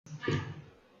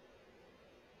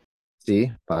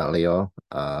Pak Leo.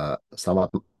 Selamat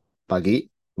pagi,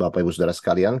 Bapak Ibu Saudara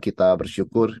sekalian. Kita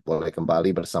bersyukur boleh kembali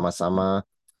bersama-sama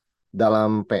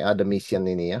dalam PA The Mission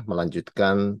ini ya,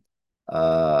 melanjutkan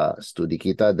studi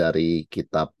kita dari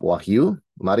Kitab Wahyu.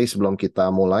 Mari sebelum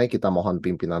kita mulai, kita mohon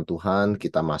pimpinan Tuhan,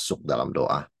 kita masuk dalam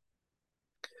doa.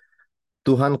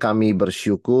 Tuhan, kami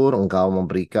bersyukur Engkau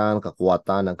memberikan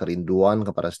kekuatan dan kerinduan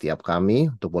kepada setiap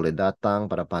kami untuk boleh datang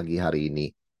pada pagi hari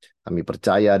ini. Kami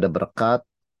percaya ada berkat,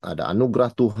 ada anugerah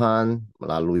Tuhan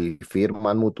melalui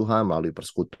firman-Mu Tuhan, melalui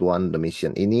persekutuan The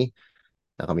Mission ini.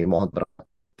 Dan kami mohon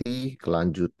berkati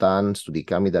kelanjutan studi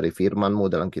kami dari firman-Mu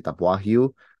dalam kitab Wahyu.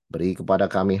 Beri kepada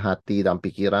kami hati dan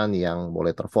pikiran yang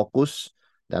boleh terfokus.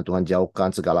 Dan Tuhan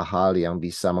jauhkan segala hal yang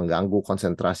bisa mengganggu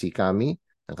konsentrasi kami.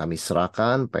 Dan kami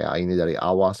serahkan PA ini dari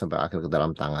awal sampai akhir ke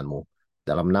dalam tangan-Mu.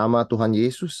 Dalam nama Tuhan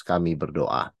Yesus kami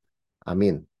berdoa.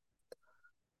 Amin.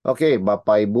 Oke,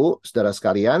 Bapak Ibu, Saudara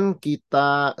sekalian,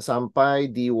 kita sampai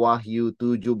di Wahyu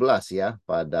 17 ya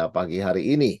pada pagi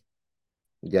hari ini.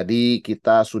 Jadi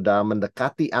kita sudah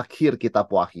mendekati akhir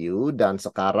kitab Wahyu dan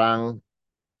sekarang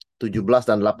 17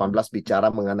 dan 18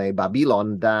 bicara mengenai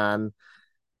Babylon dan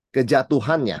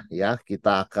kejatuhannya ya.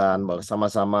 Kita akan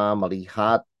bersama-sama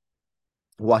melihat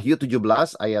Wahyu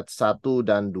 17 ayat 1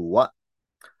 dan 2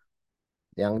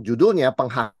 yang judulnya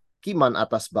Penghakiman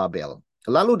atas Babel.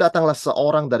 Lalu datanglah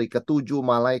seorang dari ketujuh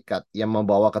malaikat yang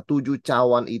membawa ketujuh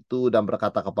cawan itu dan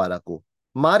berkata kepadaku,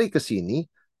 "Mari ke sini,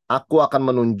 aku akan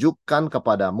menunjukkan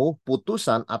kepadamu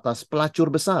putusan atas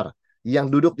pelacur besar yang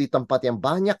duduk di tempat yang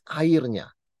banyak airnya.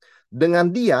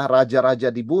 Dengan dia raja-raja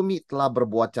di bumi telah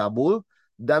berbuat cabul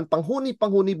dan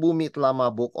penghuni-penghuni bumi telah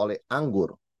mabuk oleh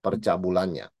anggur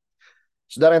percabulannya."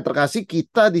 Saudara yang terkasih,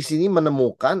 kita di sini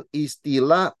menemukan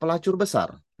istilah pelacur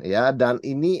besar, ya, dan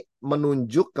ini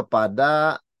menunjuk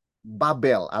kepada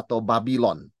Babel atau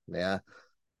Babylon, ya.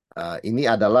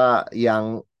 Ini adalah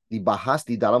yang dibahas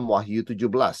di dalam Wahyu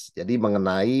 17, jadi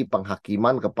mengenai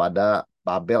penghakiman kepada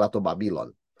Babel atau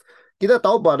Babylon. Kita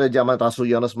tahu pada zaman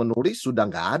Rasul Yohanes menulis sudah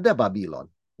nggak ada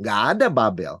Babylon, nggak ada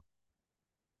Babel.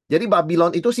 Jadi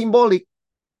Babylon itu simbolik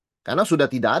karena sudah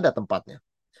tidak ada tempatnya.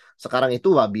 Sekarang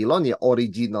itu Babylon ya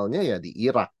originalnya ya di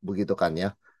Irak begitu kan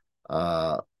ya,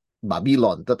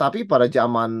 Babylon. Tetapi pada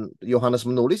zaman Yohanes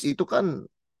menulis itu kan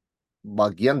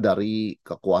bagian dari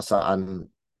kekuasaan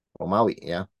Romawi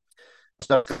ya.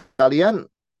 Saudara sekalian,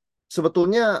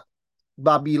 sebetulnya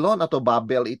Babylon atau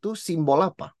Babel itu simbol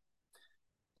apa?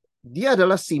 Dia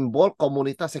adalah simbol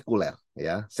komunitas sekuler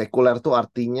ya. Sekuler itu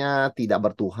artinya tidak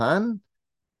bertuhan,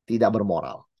 tidak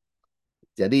bermoral.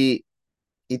 Jadi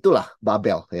itulah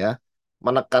Babel ya.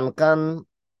 Menekankan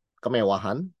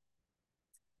kemewahan,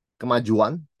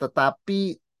 kemajuan,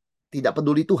 tetapi tidak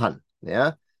peduli Tuhan,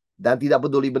 ya, dan tidak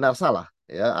peduli benar salah,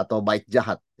 ya, atau baik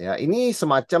jahat, ya. Ini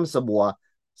semacam sebuah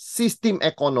sistem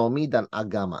ekonomi dan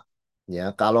agama,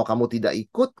 ya. Kalau kamu tidak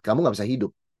ikut, kamu nggak bisa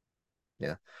hidup,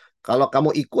 ya. Kalau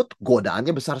kamu ikut,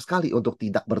 godaannya besar sekali untuk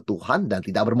tidak bertuhan dan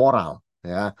tidak bermoral,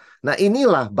 ya. Nah,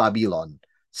 inilah Babylon.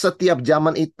 Setiap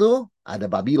zaman itu ada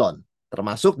Babylon,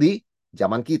 termasuk di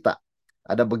zaman kita.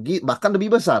 Ada bahkan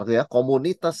lebih besar ya,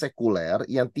 komunitas sekuler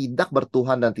yang tidak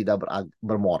bertuhan dan tidak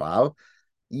bermoral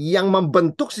yang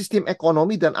membentuk sistem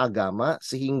ekonomi dan agama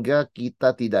sehingga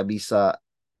kita tidak bisa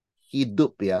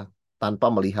hidup ya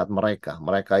tanpa melihat mereka.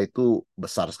 Mereka itu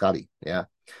besar sekali ya.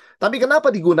 Tapi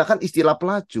kenapa digunakan istilah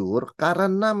pelacur?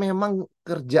 Karena memang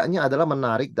kerjanya adalah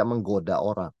menarik dan menggoda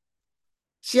orang.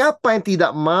 Siapa yang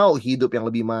tidak mau hidup yang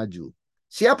lebih maju?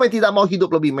 Siapa yang tidak mau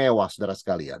hidup lebih mewah, saudara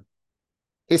sekalian?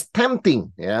 Is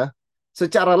tempting ya.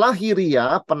 Secara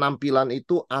lahiriah penampilan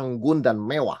itu anggun dan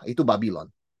mewah, itu Babylon.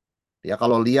 Ya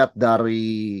kalau lihat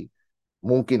dari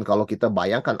mungkin kalau kita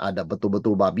bayangkan ada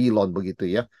betul-betul Babylon begitu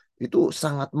ya. Itu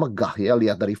sangat megah ya,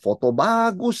 lihat dari foto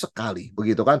bagus sekali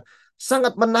begitu kan.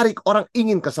 Sangat menarik, orang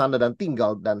ingin ke sana dan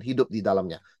tinggal dan hidup di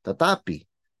dalamnya. Tetapi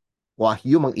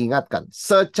Wahyu mengingatkan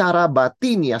secara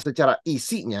batinnya, secara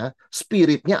isinya,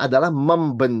 spiritnya adalah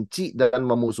membenci dan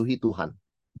memusuhi Tuhan.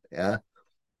 Ya.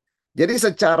 Jadi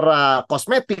secara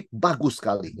kosmetik bagus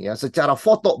sekali ya, secara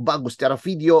foto bagus, secara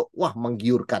video wah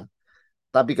menggiurkan.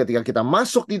 Tapi ketika kita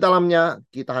masuk di dalamnya,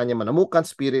 kita hanya menemukan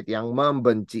spirit yang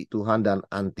membenci Tuhan dan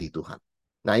anti Tuhan.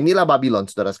 Nah, inilah Babylon,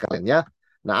 saudara sekalian ya.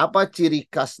 Nah, apa ciri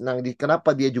khas,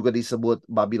 kenapa dia juga disebut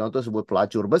Babylon itu disebut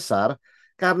pelacur besar?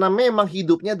 Karena memang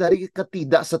hidupnya dari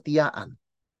ketidaksetiaan.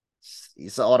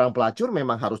 Seorang pelacur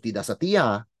memang harus tidak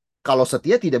setia. Kalau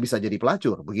setia tidak bisa jadi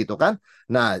pelacur, begitu kan?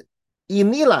 Nah,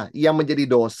 inilah yang menjadi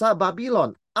dosa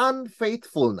Babylon,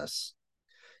 unfaithfulness.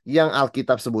 Yang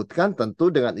Alkitab sebutkan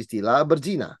tentu dengan istilah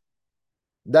berzina.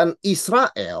 Dan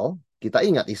Israel kita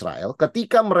ingat Israel,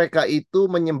 ketika mereka itu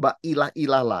menyembah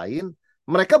ilah-ilah lain,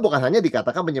 mereka bukan hanya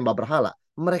dikatakan menyembah berhala,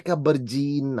 mereka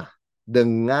berzina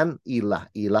dengan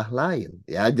ilah-ilah lain.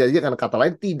 Ya, jadi kan kata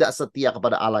lain tidak setia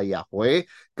kepada Allah Yahweh,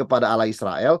 kepada Allah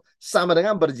Israel, sama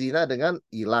dengan berzina dengan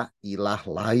ilah-ilah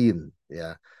lain.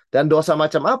 Ya, dan dosa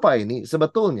macam apa ini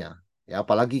sebetulnya? Ya,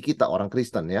 apalagi kita orang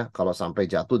Kristen ya, kalau sampai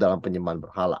jatuh dalam penyembahan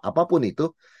berhala, apapun itu,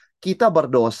 kita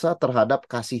berdosa terhadap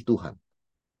kasih Tuhan.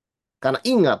 Karena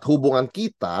ingat, hubungan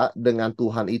kita dengan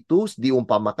Tuhan itu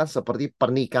diumpamakan seperti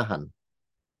pernikahan.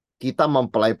 Kita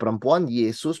mempelai perempuan,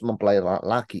 Yesus mempelai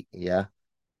laki, ya.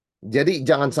 Jadi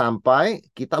jangan sampai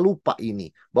kita lupa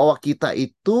ini, bahwa kita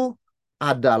itu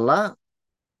adalah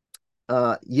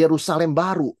Yerusalem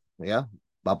baru, ya.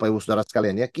 Bapak Ibu Saudara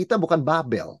sekalian ya, kita bukan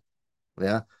Babel,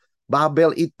 ya.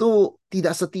 Babel itu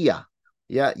tidak setia.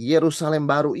 Ya, Yerusalem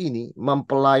baru ini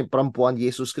mempelai perempuan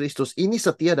Yesus Kristus ini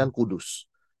setia dan kudus.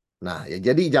 Nah, ya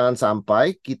jadi jangan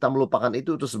sampai kita melupakan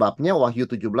itu sebabnya Wahyu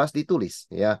 17 ditulis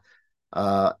ya.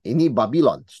 Ini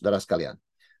Babylon, saudara sekalian.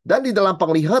 Dan di dalam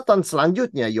penglihatan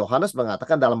selanjutnya Yohanes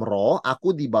mengatakan dalam roh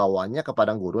aku dibawanya ke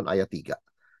padang gurun ayat 3.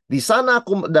 Di sana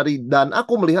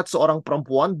aku melihat seorang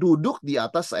perempuan duduk di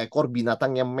atas seekor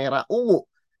binatang yang merah ungu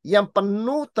yang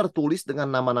penuh tertulis dengan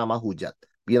nama-nama hujat.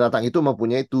 Binatang itu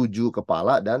mempunyai 7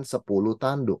 kepala dan 10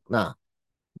 tanduk. Nah,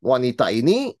 wanita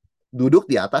ini duduk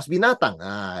di atas binatang.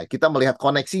 Nah, kita melihat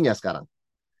koneksinya sekarang.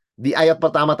 Di ayat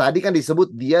pertama tadi kan disebut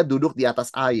dia duduk di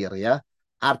atas air ya.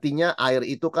 Artinya air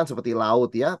itu kan seperti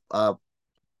laut ya,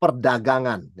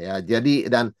 perdagangan ya. Jadi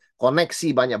dan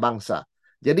koneksi banyak bangsa.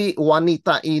 Jadi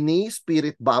wanita ini,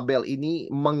 spirit Babel ini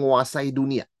menguasai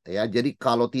dunia ya. Jadi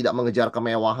kalau tidak mengejar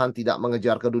kemewahan, tidak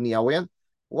mengejar keduniawian,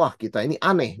 wah kita ini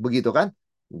aneh begitu kan?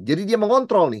 Jadi dia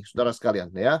mengontrol nih saudara sekalian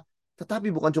ya.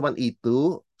 Tetapi bukan cuma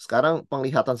itu, sekarang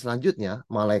penglihatan selanjutnya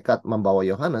malaikat membawa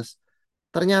Yohanes,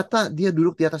 ternyata dia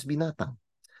duduk di atas binatang.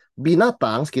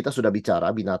 Binatang, kita sudah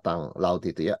bicara binatang laut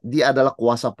itu ya, dia adalah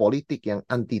kuasa politik yang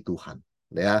anti Tuhan.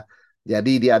 Ya,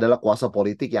 jadi dia adalah kuasa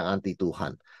politik yang anti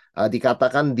Tuhan.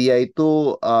 Dikatakan dia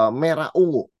itu merah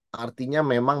ungu, artinya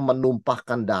memang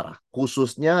menumpahkan darah,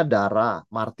 khususnya darah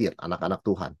martir, anak-anak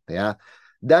Tuhan. Ya,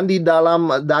 dan di dalam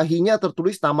dahinya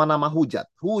tertulis nama-nama hujat.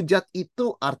 Hujat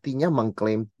itu artinya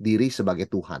mengklaim diri sebagai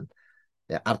Tuhan.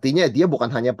 Ya, artinya dia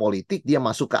bukan hanya politik, dia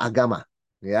masuk ke agama.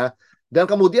 Ya, dan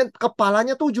kemudian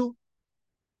kepalanya 7.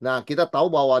 Nah, kita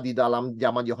tahu bahwa di dalam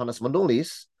zaman Yohanes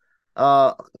menulis,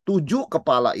 7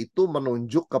 kepala itu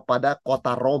menunjuk kepada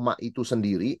kota Roma itu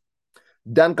sendiri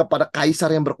dan kepada kaisar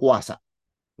yang berkuasa.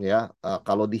 Ya,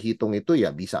 kalau dihitung itu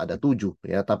ya bisa ada 7.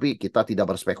 Ya, tapi kita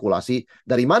tidak berspekulasi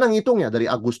dari mana ngitungnya, dari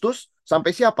Agustus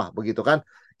sampai siapa, begitu kan?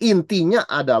 Intinya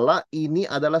adalah ini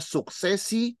adalah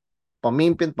suksesi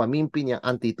pemimpin-pemimpin yang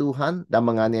anti Tuhan dan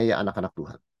menganiaya anak-anak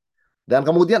Tuhan. Dan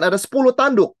kemudian ada 10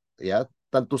 tanduk. Ya,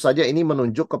 tentu saja ini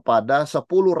menunjuk kepada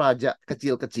 10 raja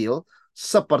kecil-kecil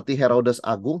seperti Herodes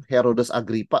Agung, Herodes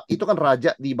Agripa. Itu kan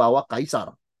raja di bawah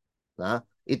kaisar. Nah,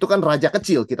 itu kan raja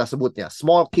kecil kita sebutnya.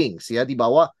 Small kings ya, di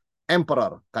bawah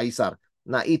emperor, kaisar.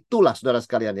 Nah, itulah saudara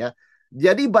sekalian ya.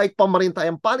 Jadi baik pemerintah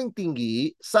yang paling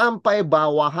tinggi sampai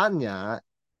bawahannya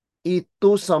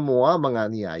itu semua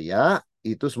menganiaya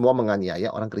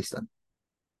orang Kristen.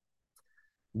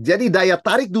 Jadi daya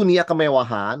tarik dunia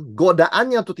kemewahan,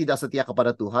 godaannya untuk tidak setia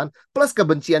kepada Tuhan, plus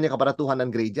kebenciannya kepada Tuhan dan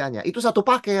gerejanya, itu satu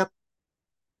paket.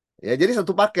 Ya, jadi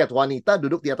satu paket, wanita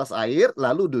duduk di atas air,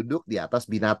 lalu duduk di atas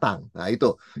binatang. Nah,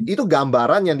 itu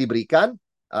gambaran yang diberikan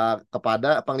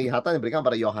kepada penglihatan yang diberikan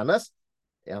pada Yohanes,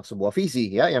 yang sebuah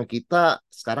visi ya, yang kita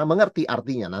sekarang mengerti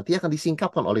artinya. Nanti akan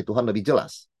disingkapkan oleh Tuhan lebih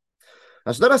jelas.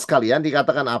 Nah, saudara sekalian,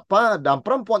 dikatakan apa? Dan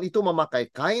perempuan itu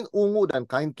memakai kain ungu dan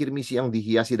kain kirmisi yang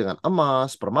dihiasi dengan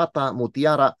emas, permata,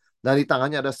 mutiara, dan di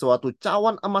tangannya ada suatu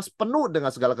cawan emas penuh dengan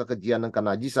segala kekejian dan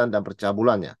kenajisan dan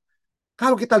percabulannya.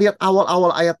 Kalau kita lihat awal-awal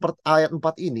ayat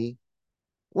 4 ini,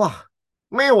 wah,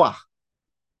 mewah.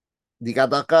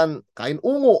 Dikatakan kain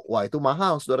ungu, wah itu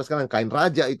mahal, saudara sekalian, kain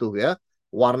raja itu ya.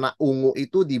 Warna ungu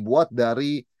itu dibuat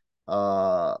dari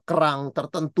kerang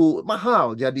tertentu,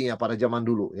 mahal jadinya pada zaman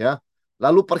dulu ya.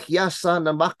 Lalu perhiasan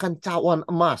dan bahkan cawan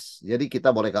emas. Jadi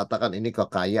kita boleh katakan ini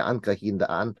kekayaan,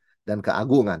 kehinaan, dan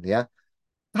keagungan ya.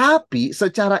 Tapi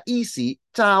secara isi,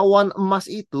 cawan emas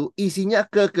itu isinya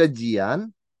kekejian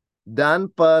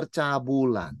dan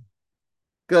percabulan.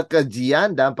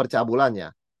 Kekejian dan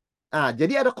percabulannya. Nah,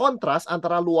 jadi ada kontras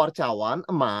antara luar cawan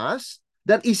emas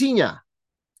dan isinya.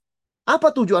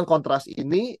 Apa tujuan kontras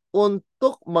ini?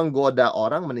 Untuk menggoda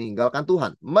orang meninggalkan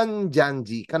Tuhan,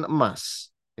 menjanjikan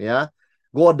emas. Ya,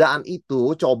 godaan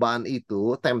itu, cobaan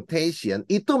itu, temptation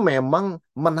itu memang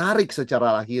menarik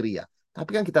secara lahiriah.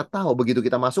 Tapi kan kita tahu begitu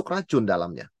kita masuk racun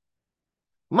dalamnya.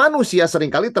 Manusia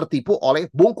seringkali tertipu oleh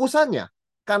bungkusannya.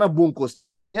 Karena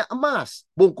bungkusnya emas,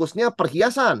 bungkusnya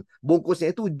perhiasan,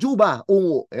 bungkusnya itu jubah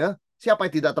ungu. Ya. Siapa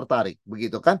yang tidak tertarik?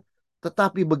 Begitu kan?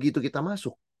 Tetapi begitu kita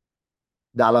masuk,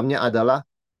 dalamnya adalah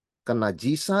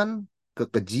kenajisan,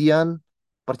 kekejian,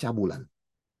 percabulan.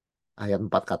 Ayat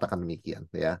 4 katakan demikian.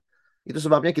 Ya. Itu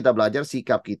sebabnya kita belajar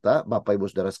sikap kita, Bapak Ibu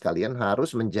Saudara sekalian,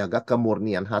 harus menjaga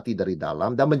kemurnian hati dari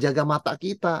dalam dan menjaga mata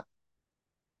kita.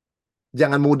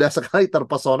 Jangan mudah sekali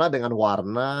terpesona dengan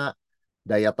warna,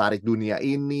 daya tarik dunia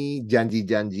ini,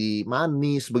 janji-janji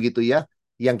manis begitu ya.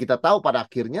 Yang kita tahu pada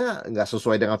akhirnya nggak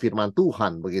sesuai dengan firman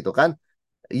Tuhan begitu kan.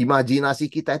 Imajinasi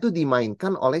kita itu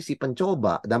dimainkan oleh si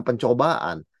pencoba dan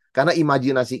pencobaan. Karena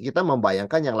imajinasi kita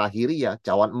membayangkan yang lahiriah,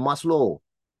 cawan emas loh.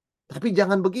 Tapi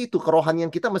jangan begitu.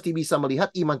 Kerohanian kita mesti bisa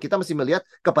melihat, iman kita mesti melihat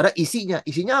kepada isinya.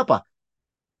 Isinya apa?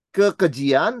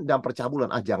 Kekejian dan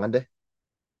percabulan. Ah, jangan deh.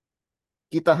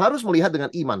 Kita harus melihat dengan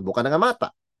iman, bukan dengan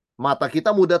mata. Mata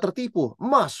kita mudah tertipu.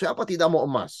 Emas, siapa tidak mau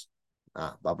emas?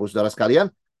 Nah, Bapak Saudara sekalian,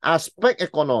 aspek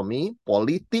ekonomi,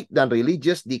 politik, dan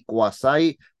religius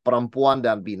dikuasai perempuan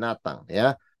dan binatang.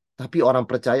 Ya, tapi orang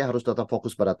percaya harus tetap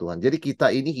fokus pada Tuhan. Jadi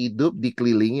kita ini hidup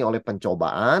dikelilingi oleh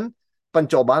pencobaan,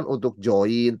 pencobaan untuk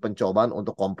join, pencobaan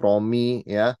untuk kompromi.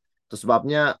 Ya, itu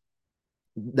sebabnya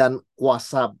dan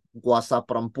kuasa kuasa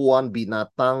perempuan,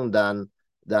 binatang dan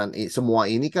semua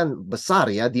ini kan besar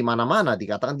ya di mana-mana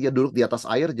dikatakan dia duduk di atas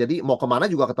air jadi mau kemana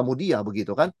juga ketemu dia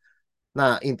begitu kan.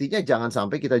 Nah intinya jangan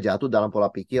sampai kita jatuh dalam pola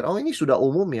pikir oh ini sudah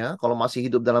umum ya kalau masih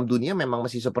hidup dalam dunia memang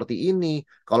masih seperti ini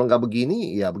kalau nggak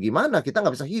begini ya bagaimana kita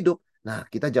nggak bisa hidup. Nah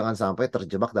kita jangan sampai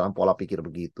terjebak dalam pola pikir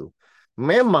begitu.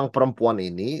 Memang perempuan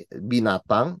ini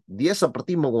binatang dia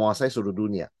seperti menguasai seluruh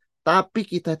dunia tapi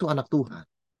kita itu anak Tuhan.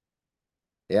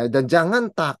 Ya, dan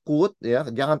jangan takut ya,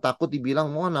 jangan takut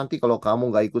dibilang mau nanti kalau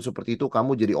kamu nggak ikut seperti itu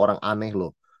kamu jadi orang aneh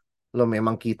loh. Loh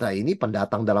memang kita ini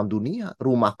pendatang dalam dunia.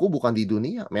 Rumahku bukan di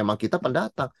dunia. Memang kita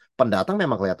pendatang. Pendatang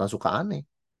memang kelihatan suka aneh.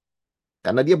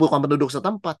 Karena dia bukan penduduk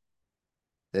setempat.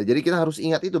 Ya, jadi kita harus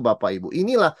ingat itu Bapak Ibu.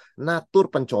 Inilah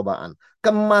natur pencobaan.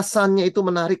 Kemasannya itu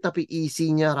menarik tapi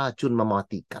isinya racun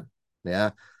mematikan.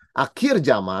 Ya. Akhir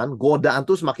zaman godaan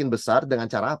itu semakin besar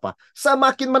dengan cara apa?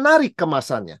 Semakin menarik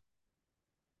kemasannya.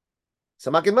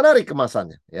 Semakin menarik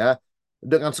kemasannya ya.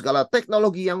 Dengan segala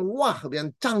teknologi yang wah, yang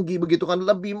canggih begitu kan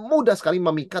lebih mudah sekali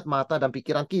memikat mata dan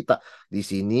pikiran kita. Di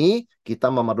sini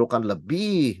kita memerlukan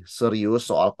lebih serius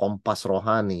soal kompas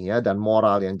rohani ya dan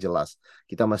moral yang jelas.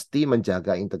 Kita mesti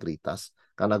menjaga integritas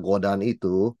karena godaan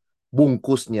itu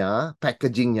bungkusnya,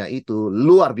 packagingnya itu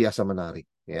luar biasa menarik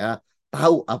ya.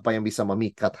 Tahu apa yang bisa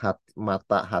memikat hati,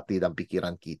 mata, hati dan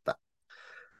pikiran kita.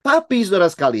 Tapi saudara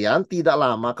sekalian, tidak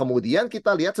lama kemudian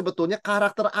kita lihat sebetulnya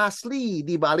karakter asli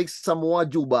di balik semua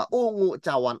jubah ungu,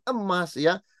 cawan emas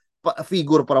ya,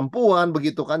 figur perempuan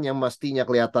begitu kan yang mestinya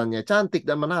kelihatannya cantik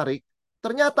dan menarik.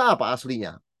 Ternyata apa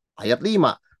aslinya? Ayat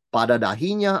 5. Pada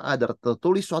dahinya ada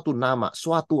tertulis suatu nama,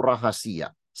 suatu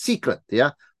rahasia, secret ya,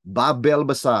 Babel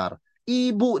besar,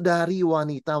 ibu dari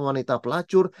wanita-wanita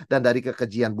pelacur dan dari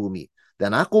kekejian bumi.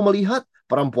 Dan aku melihat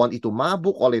perempuan itu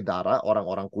mabuk oleh darah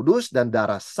orang-orang kudus dan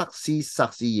darah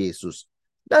saksi-saksi Yesus.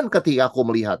 Dan ketika aku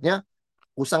melihatnya,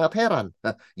 aku sangat heran.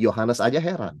 Yohanes aja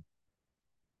heran.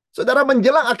 Saudara,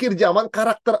 menjelang akhir zaman,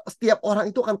 karakter setiap orang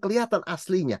itu akan kelihatan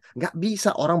aslinya. Nggak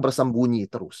bisa orang bersembunyi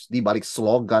terus di balik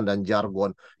slogan dan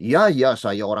jargon. Ya, ya,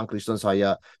 saya orang Kristen,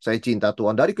 saya cinta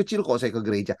Tuhan. Dari kecil kok saya ke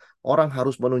gereja. Orang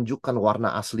harus menunjukkan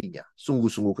warna aslinya.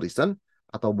 Sungguh-sungguh Kristen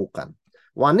atau bukan.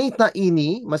 Wanita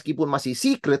ini, meskipun masih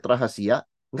secret rahasia,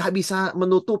 nggak bisa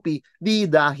menutupi. Di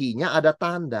dahinya ada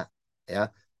tanda. Ya,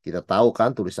 kita tahu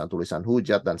kan tulisan-tulisan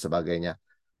hujat dan sebagainya.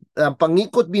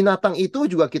 Pengikut binatang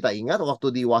itu juga kita ingat waktu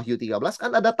di Wahyu 13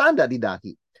 kan ada tanda di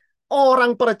dahi.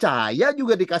 Orang percaya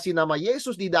juga dikasih nama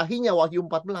Yesus di dahinya Wahyu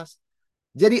 14.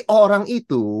 Jadi orang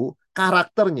itu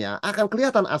karakternya akan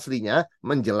kelihatan aslinya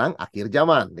menjelang akhir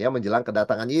zaman, ya, menjelang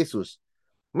kedatangan Yesus.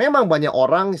 Memang banyak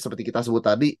orang seperti kita sebut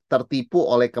tadi tertipu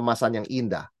oleh kemasan yang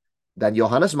indah. Dan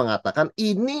Yohanes mengatakan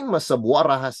ini sebuah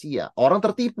rahasia. Orang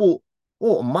tertipu.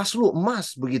 Oh, emas lu,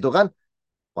 emas begitu kan?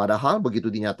 Padahal begitu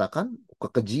dinyatakan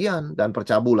kekejian dan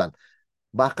percabulan.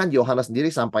 Bahkan Yohanes sendiri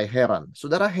sampai heran.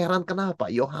 Saudara heran kenapa?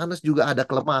 Yohanes juga ada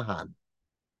kelemahan.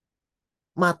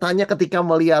 Matanya ketika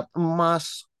melihat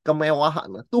emas,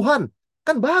 kemewahan. Tuhan,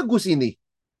 kan bagus ini.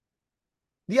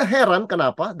 Dia heran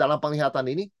kenapa dalam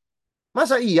penglihatan ini.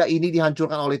 Masa iya ini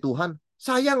dihancurkan oleh Tuhan?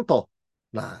 Sayang toh.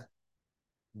 Nah,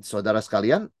 saudara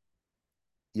sekalian,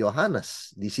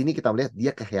 Yohanes, di sini kita melihat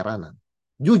dia keheranan.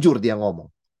 Jujur dia ngomong.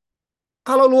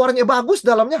 Kalau luarnya bagus,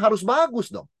 dalamnya harus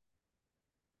bagus dong.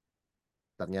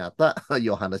 Ternyata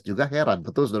Yohanes juga heran.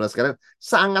 Betul saudara sekalian.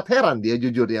 Sangat heran dia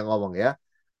jujur dia ngomong ya.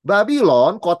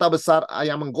 Babylon, kota besar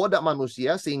yang menggoda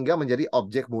manusia sehingga menjadi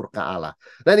objek murka Allah.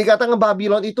 Dan dikatakan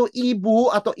Babylon itu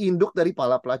ibu atau induk dari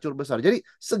para pelacur besar. Jadi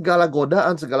segala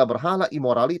godaan, segala berhala,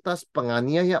 imoralitas,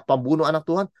 penganiaya, pembunuh anak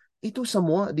Tuhan, itu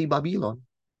semua di Babylon.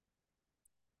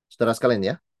 Saudara sekalian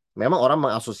ya, memang orang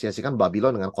mengasosiasikan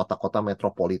Babylon dengan kota-kota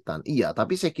metropolitan. Iya,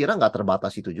 tapi saya kira nggak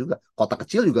terbatas itu juga. Kota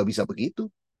kecil juga bisa begitu.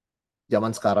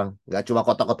 Zaman sekarang, nggak cuma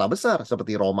kota-kota besar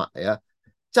seperti Roma ya.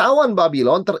 Cawan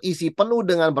Babylon terisi penuh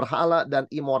dengan berhala dan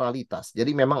imoralitas.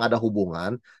 Jadi memang ada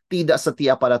hubungan tidak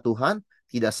setia pada Tuhan,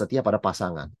 tidak setia pada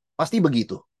pasangan. Pasti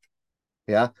begitu.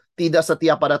 Ya, tidak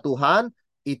setia pada Tuhan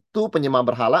itu penyembah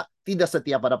berhala, tidak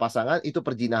setia pada pasangan itu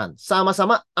perzinahan.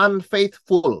 Sama-sama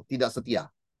unfaithful, tidak setia.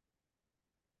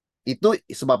 Itu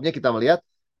sebabnya kita melihat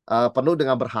penuh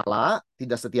dengan berhala,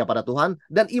 tidak setia pada Tuhan,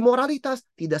 dan imoralitas,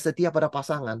 tidak setia pada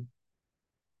pasangan.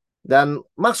 Dan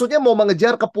maksudnya mau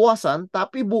mengejar kepuasan,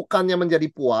 tapi bukannya menjadi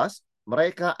puas,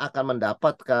 mereka akan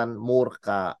mendapatkan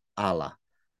murka Allah.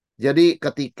 Jadi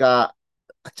ketika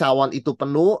cawan itu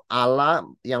penuh, Allah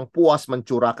yang puas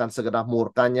mencurahkan segenap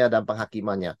murkanya dan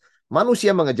penghakimannya.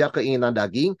 Manusia mengejar keinginan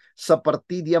daging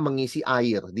seperti dia mengisi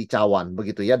air di cawan,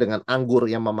 begitu ya, dengan anggur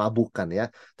yang memabukkan ya.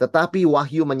 Tetapi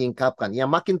Wahyu menyingkapkan,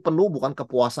 yang makin penuh bukan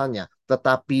kepuasannya,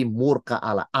 tetapi murka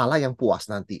Allah. Allah yang puas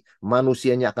nanti,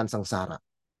 manusianya akan sengsara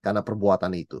karena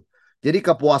perbuatan itu. Jadi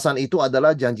kepuasan itu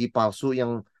adalah janji palsu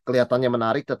yang kelihatannya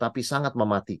menarik tetapi sangat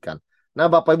mematikan. Nah,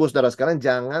 Bapak Ibu Saudara sekalian,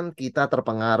 jangan kita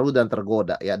terpengaruh dan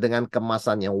tergoda ya dengan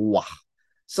kemasan yang wah.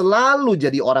 Selalu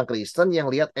jadi orang Kristen yang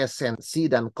lihat esensi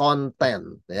dan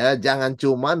konten ya, jangan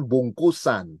cuman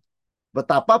bungkusan.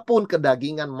 Betapapun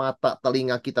kedagingan mata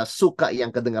telinga kita suka yang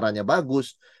kedengarannya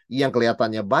bagus, yang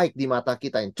kelihatannya baik di mata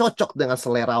kita, yang cocok dengan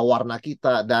selera warna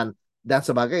kita dan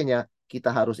sebagainya, kita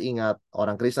harus ingat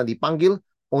orang Kristen dipanggil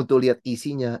untuk lihat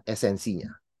isinya,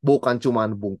 esensinya, bukan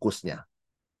cuman bungkusnya.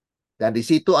 Dan di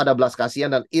situ ada belas kasihan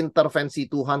dan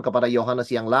intervensi Tuhan kepada Yohanes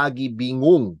yang lagi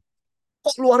bingung.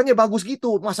 Kok luarnya bagus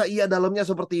gitu? Masa iya dalamnya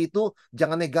seperti itu?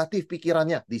 Jangan negatif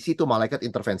pikirannya. Di situ malaikat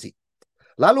intervensi.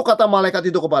 Lalu kata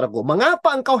malaikat itu kepadaku,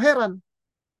 mengapa engkau heran?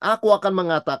 Aku akan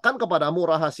mengatakan kepadamu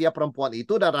rahasia perempuan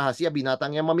itu dan rahasia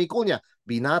binatang yang memikulnya.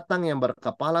 Binatang yang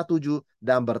berkepala 7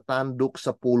 dan bertanduk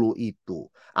 10 itu.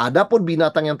 Adapun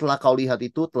binatang yang telah kau lihat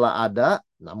itu telah ada,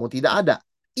 namun tidak ada.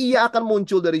 Ia akan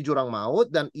muncul dari jurang maut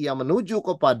dan ia menuju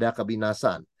kepada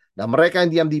kebinasan. Dan mereka yang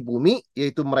diam di bumi,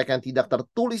 yaitu mereka yang tidak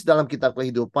tertulis dalam kitab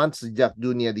kehidupan sejak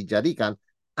dunia dijadikan,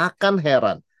 akan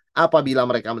heran apabila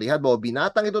mereka melihat bahwa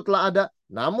binatang itu telah ada,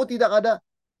 namun tidak ada,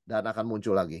 dan akan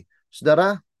muncul lagi.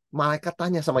 Saudara, malaikat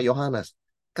tanya sama Yohanes,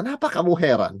 kenapa kamu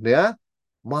heran? Ya,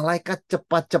 malaikat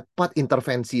cepat-cepat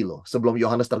intervensi loh sebelum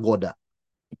Yohanes tergoda.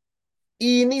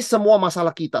 Ini semua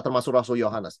masalah kita termasuk Rasul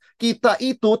Yohanes. Kita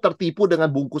itu tertipu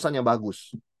dengan bungkusan yang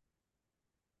bagus.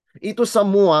 Itu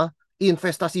semua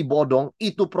investasi bodong,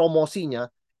 itu promosinya,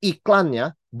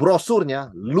 iklannya,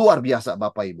 brosurnya luar biasa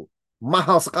Bapak Ibu.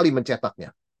 Mahal sekali mencetaknya.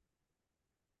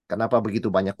 Kenapa begitu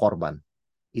banyak korban?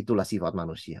 Itulah sifat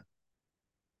manusia.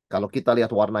 Kalau kita lihat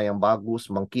warna yang bagus,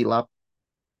 mengkilap,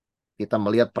 kita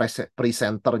melihat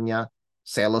presenternya,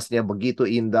 salesnya begitu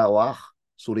indah, wah,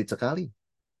 sulit sekali.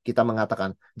 Kita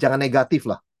mengatakan, jangan negatif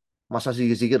lah. Masa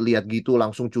sedikit-sedikit lihat gitu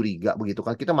langsung curiga begitu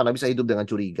kan. Kita mana bisa hidup dengan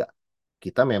curiga.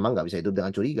 Kita memang nggak bisa hidup dengan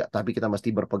curiga. Tapi kita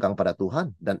mesti berpegang pada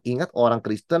Tuhan. Dan ingat orang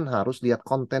Kristen harus lihat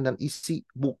konten dan isi.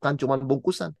 Bukan cuma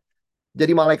bungkusan.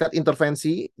 Jadi malaikat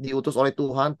intervensi diutus oleh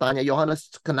Tuhan. Tanya Yohanes,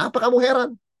 kenapa kamu heran?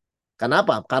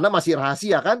 Kenapa? Karena masih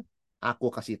rahasia kan? Aku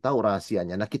kasih tahu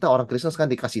rahasianya. Nah kita orang Kristen kan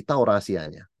dikasih tahu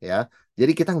rahasianya. Ya.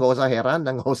 Jadi kita nggak usah heran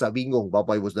dan nggak usah bingung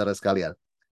Bapak Ibu Saudara sekalian.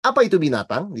 Apa itu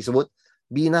binatang? Disebut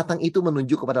binatang itu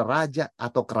menunjuk kepada raja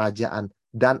atau kerajaan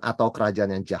dan atau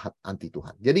kerajaan yang jahat anti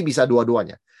Tuhan. Jadi bisa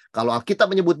dua-duanya. Kalau Alkitab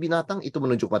menyebut binatang itu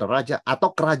menunjuk pada raja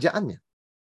atau kerajaannya.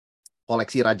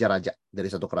 Koleksi raja-raja dari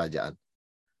satu kerajaan.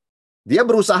 Dia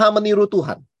berusaha meniru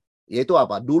Tuhan. Yaitu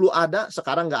apa? Dulu ada,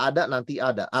 sekarang nggak ada, nanti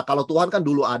ada. Kalau Tuhan kan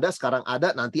dulu ada, sekarang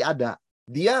ada, nanti ada.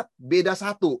 Dia beda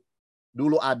satu.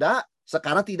 Dulu ada,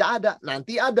 sekarang tidak ada,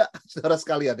 nanti ada. Saudara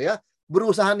sekalian ya.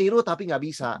 Berusaha niru tapi nggak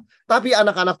bisa. Tapi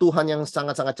anak-anak Tuhan yang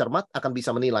sangat-sangat cermat akan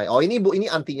bisa menilai. Oh ini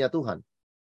ini antinya Tuhan.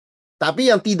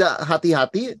 Tapi yang tidak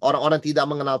hati-hati, orang-orang tidak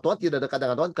mengenal Tuhan, tidak dekat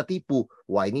dengan Tuhan, ketipu.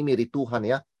 Wah ini mirip Tuhan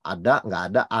ya. Ada, nggak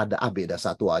ada, ada. Beda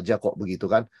satu aja kok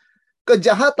begitu kan.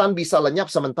 Kejahatan bisa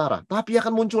lenyap sementara, tapi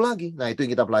akan muncul lagi. Nah itu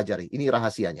yang kita pelajari. Ini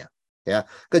rahasianya. Ya,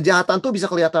 kejahatan tuh bisa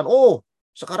kelihatan. Oh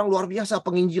sekarang luar biasa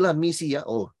penginjilan misi ya.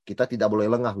 Oh kita tidak boleh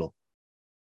lengah loh.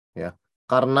 Ya.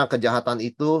 Karena kejahatan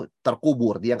itu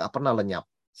terkubur, dia nggak pernah lenyap.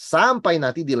 Sampai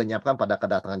nanti dilenyapkan pada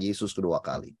kedatangan Yesus kedua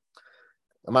kali.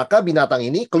 Maka binatang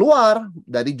ini keluar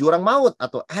dari jurang maut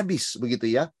atau abyss begitu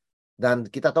ya. Dan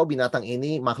kita tahu binatang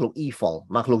ini makhluk evil,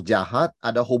 makhluk jahat,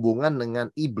 ada hubungan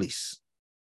dengan iblis.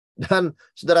 Dan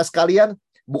saudara sekalian,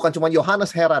 bukan cuma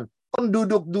Yohanes heran,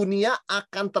 penduduk dunia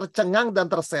akan tercengang dan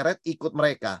terseret ikut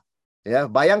mereka. Ya,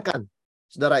 bayangkan,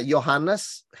 saudara,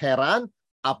 Yohanes heran,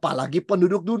 apalagi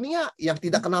penduduk dunia yang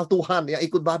tidak kenal Tuhan, yang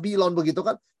ikut Babylon begitu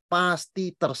kan,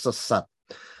 pasti tersesat.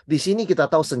 Di sini kita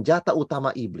tahu senjata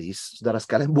utama iblis, saudara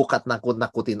sekalian, bukan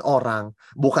nakut-nakutin orang,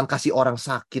 bukan kasih orang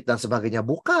sakit dan sebagainya,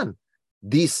 bukan.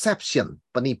 Deception,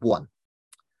 penipuan.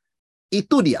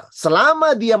 Itu dia.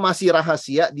 Selama dia masih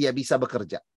rahasia, dia bisa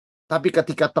bekerja. Tapi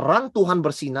ketika terang Tuhan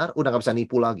bersinar, udah nggak bisa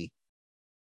nipu lagi.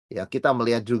 Ya, kita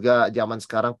melihat juga zaman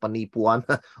sekarang penipuan,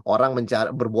 orang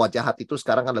berbuat jahat itu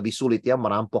sekarang kan lebih sulit ya,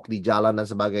 merampok di jalan dan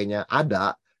sebagainya.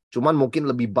 Ada, cuman mungkin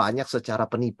lebih banyak secara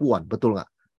penipuan, betul nggak?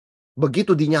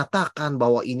 Begitu dinyatakan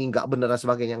bahwa ini nggak benar dan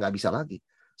sebagainya, nggak bisa lagi.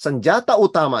 Senjata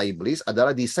utama iblis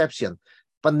adalah deception.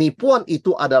 Penipuan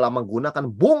itu adalah menggunakan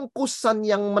bungkusan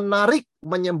yang menarik,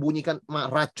 menyembunyikan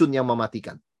racun yang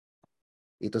mematikan.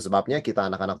 Itu sebabnya kita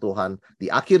anak-anak Tuhan di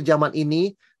akhir zaman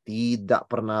ini tidak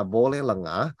pernah boleh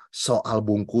lengah soal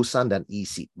bungkusan dan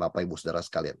isi, Bapak Ibu Saudara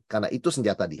sekalian. Karena itu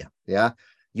senjata dia. Ya,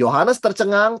 Yohanes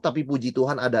tercengang, tapi puji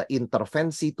Tuhan ada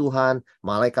intervensi Tuhan.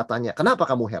 Malaikat tanya, kenapa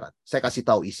kamu heran? Saya kasih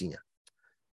tahu isinya.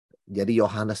 Jadi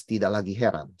Yohanes tidak lagi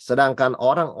heran. Sedangkan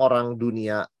orang-orang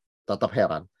dunia tetap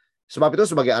heran. Sebab itu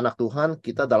sebagai anak Tuhan,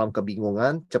 kita dalam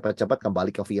kebingungan, cepat-cepat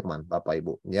kembali ke firman, Bapak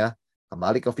Ibu. Ya,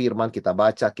 kembali ke firman, kita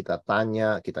baca, kita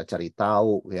tanya, kita cari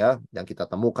tahu, ya, dan kita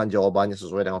temukan jawabannya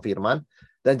sesuai dengan firman.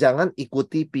 Dan jangan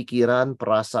ikuti pikiran,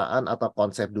 perasaan, atau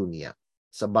konsep dunia.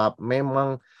 Sebab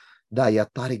memang daya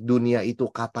tarik dunia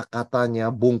itu kata-katanya,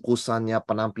 bungkusannya,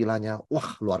 penampilannya,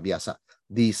 wah luar biasa.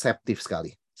 Deceptif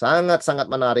sekali.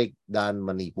 Sangat-sangat menarik dan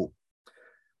menipu.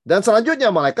 Dan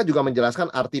selanjutnya malaikat juga menjelaskan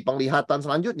arti penglihatan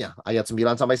selanjutnya, ayat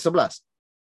 9-11.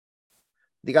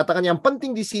 Dikatakan yang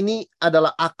penting di sini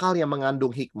adalah akal yang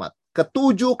mengandung hikmat.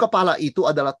 Ketujuh kepala itu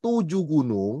adalah 7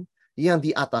 gunung yang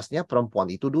di atasnya perempuan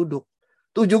itu duduk.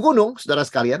 7 gunung, saudara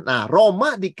sekalian. Nah,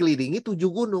 Roma dikelilingi 7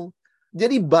 gunung.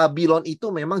 Jadi Babylon itu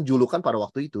memang julukan pada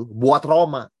waktu itu buat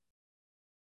Roma.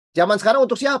 Zaman sekarang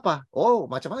untuk siapa? Oh,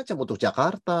 macam-macam. Untuk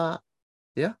Jakarta,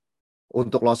 ya,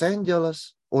 untuk Los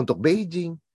Angeles, untuk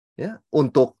Beijing, ya,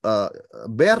 untuk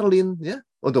Berlin, ya,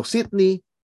 untuk Sydney,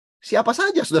 siapa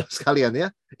saja saudara sekalian ya.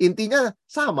 Intinya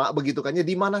sama begitu kan ya,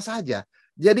 di mana saja.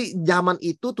 Jadi zaman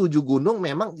itu 7 gunung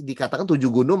memang dikatakan 7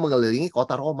 gunung mengelilingi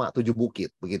kota Roma, 7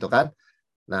 bukit begitu kan.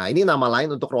 Nah, ini nama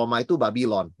lain untuk Roma itu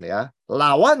Babylon ya.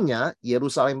 Lawannya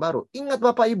Yerusalem baru. Ingat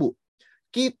Bapak Ibu,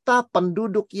 kita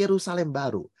penduduk Yerusalem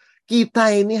baru.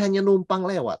 Kita ini hanya numpang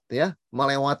lewat ya,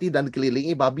 melewati dan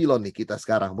kelilingi Babylon nih kita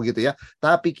sekarang begitu ya.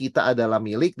 Tapi kita adalah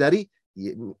milik dari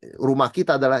rumah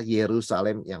kita adalah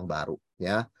Yerusalem yang baru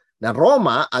ya. Dan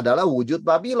Roma adalah wujud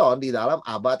Babylon di dalam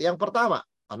abad yang pertama.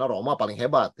 Karena Roma paling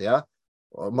hebat ya.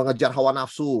 Mengejar hawa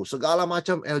nafsu, segala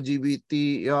macam LGBT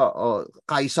ya,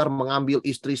 kaisar mengambil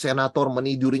istri senator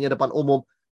menidurinya depan umum.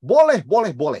 Boleh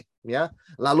ya.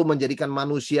 Lalu menjadikan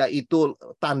manusia itu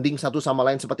tanding satu sama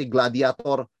lain seperti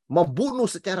gladiator, membunuh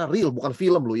secara real, bukan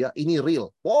film loh ya, ini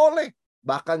real. Boleh,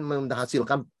 bahkan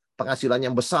menghasilkan penghasilan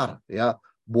yang besar ya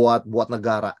buat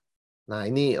negara. Nah,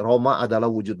 ini Roma adalah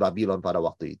wujud Babylon pada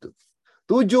waktu itu.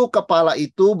 7 kepala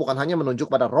itu bukan hanya menunjuk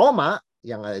pada Roma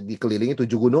yang dikelilingi 7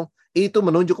 gunung, itu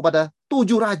menunjuk kepada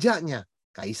 7 rajanya,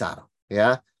 kaisar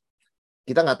ya.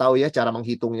 Kita nggak tahu ya cara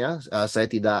menghitungnya. Saya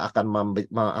tidak akan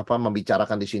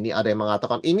membicarakan di sini. Ada yang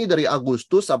mengatakan ini dari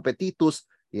Agustus sampai Titus.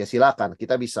 Ya silakan.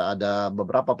 Kita bisa ada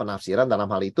beberapa penafsiran dalam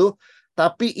hal itu.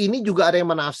 Tapi ini juga ada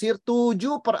yang menafsir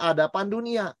 7 peradaban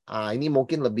dunia. Ini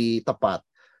mungkin lebih tepat.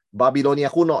 Babilonia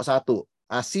kuno 1,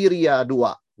 Assyria 2,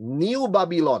 New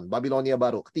Babylon, Babilonia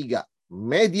baru 3,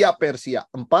 Media Persia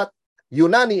 4,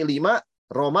 Yunani 5,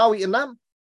 Romawi 6,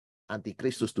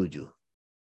 Antikristus 7.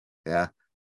 Ya.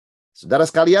 Saudara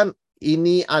sekalian,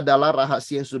 ini adalah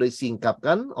rahasia yang sudah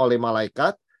disingkapkan oleh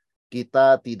malaikat.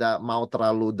 Kita tidak mau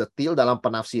terlalu detail dalam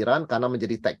penafsiran karena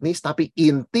menjadi teknis, tapi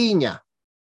intinya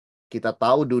kita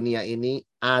tahu dunia ini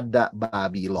ada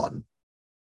Babylon.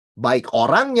 Baik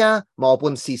orangnya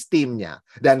maupun sistemnya.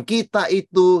 Dan kita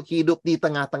itu hidup di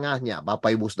tengah-tengahnya,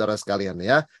 Bapak Ibu Saudara sekalian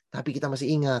ya. Tapi kita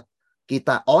masih ingat,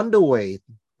 kita on the way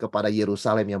kepada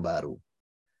Yerusalem yang baru.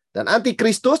 Dan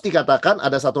Antikristus dikatakan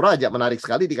ada satu raja menarik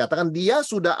sekali, dikatakan dia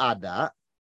sudah ada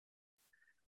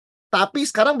tapi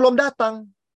sekarang belum datang.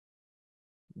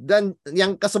 Dan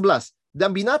yang ke-11,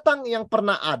 dan binatang yang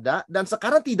pernah ada dan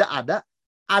sekarang tidak ada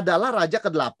adalah raja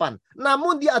ke-8.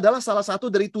 Namun dia adalah salah satu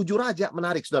dari 7 raja.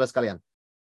 Menarik saudara sekalian.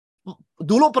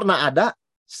 Dulu pernah ada,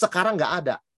 sekarang nggak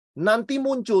ada. Nanti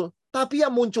muncul. Tapi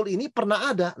yang muncul ini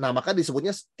pernah ada. Nah, maka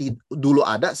disebutnya dulu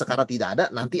ada, sekarang tidak ada,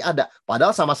 nanti ada.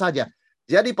 Padahal sama saja.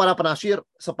 Jadi para penafsir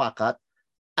sepakat,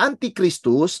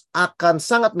 Antikristus akan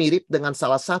sangat mirip dengan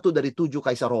salah satu dari 7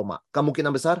 kaisar Roma.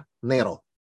 Kemungkinan besar, Nero.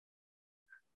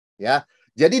 Ya,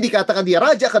 jadi dikatakan dia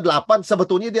raja ke-8,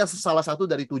 sebetulnya dia salah satu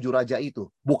dari 7 raja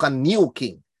itu. Bukan new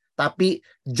king, tapi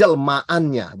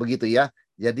jelmaannya, begitu ya.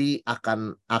 Jadi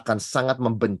akan sangat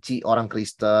membenci orang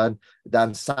Kristen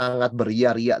dan sangat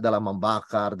beria-ria dalam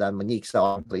membakar dan menyiksa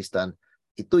orang Kristen.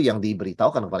 Itu yang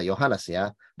diberitahukan kepada Yohanes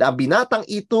ya. Dan binatang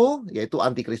itu, yaitu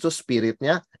antikristus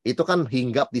spiritnya, itu kan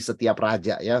hinggap di setiap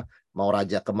raja ya. Mau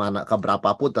raja kemana, ke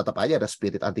berapapun tetap aja ada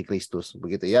spirit antikristus,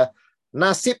 begitu ya.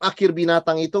 Nasib akhir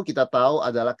binatang itu kita tahu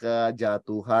adalah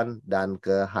kejatuhan dan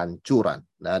kehancuran.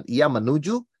 Dan ia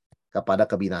menuju kepada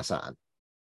kebinasaan.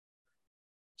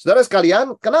 Saudara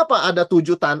sekalian, kenapa ada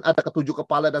ada ketujuh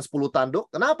kepala dan 10 tanduk?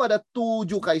 Kenapa ada 7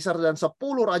 kaisar dan 10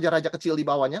 raja-raja kecil di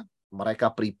bawahnya? Mereka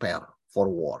prepare for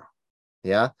war.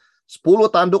 Ya,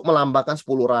 10 tanduk melambangkan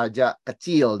 10 raja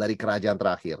kecil dari kerajaan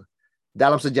terakhir.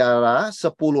 Dalam sejarah,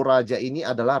 10 raja ini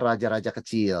adalah raja-raja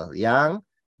kecil yang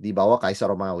di bawah Kaisar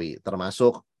Romawi,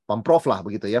 termasuk pemprov lah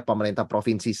begitu ya, pemerintah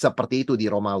provinsi seperti itu di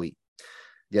Romawi.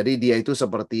 Jadi dia itu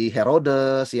seperti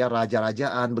Herodes ya,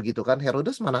 raja-rajaan begitu kan.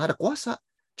 Herodes mana ada kuasa,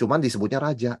 cuman disebutnya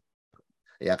raja.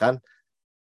 Ya kan?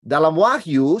 Dalam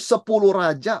Wahyu 10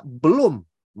 raja belum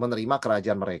menerima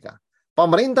kerajaan mereka.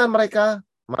 Pemerintahan mereka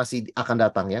masih akan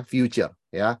datang ya, future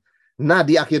ya. Nah,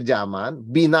 di akhir zaman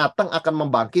binatang akan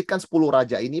membangkitkan 10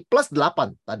 raja ini plus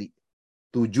 8 tadi.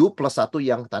 7 plus 1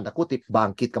 yang tanda kutip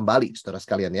bangkit kembali, saudara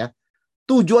sekalian ya.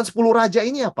 Tujuan 10 raja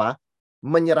ini apa?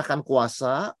 Menyerahkan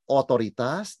kuasa,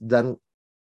 otoritas, dan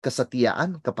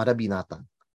kesetiaan kepada binatang.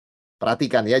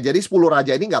 Perhatikan ya, jadi 10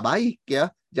 raja ini nggak baik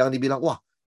ya. Jangan dibilang, wah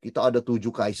kita ada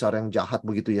 7 kaisar yang jahat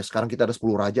begitu ya. Sekarang kita ada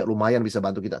 10 raja, lumayan bisa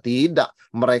bantu kita.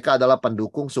 Tidak, mereka adalah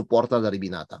pendukung, supporter dari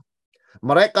binatang.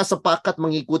 Mereka sepakat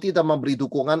mengikuti dan memberi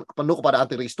dukungan penuh kepada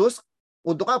Antikristus.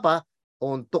 Untuk apa?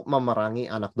 Untuk memerangi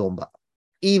anak domba.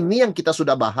 Ini yang kita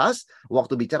sudah bahas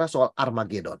waktu bicara soal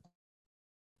Armageddon.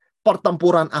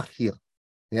 Pertempuran akhir.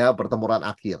 Ya, pertempuran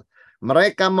akhir.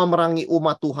 Mereka memerangi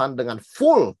umat Tuhan dengan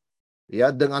full, ya,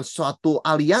 dengan suatu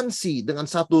aliansi, dengan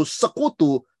satu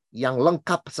sekutu yang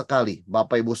lengkap sekali,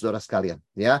 Bapak Ibu Saudara sekalian,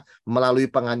 ya, melalui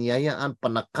penganiayaan,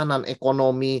 penekanan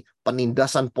ekonomi,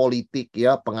 penindasan politik,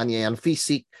 ya, penganiayaan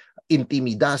fisik,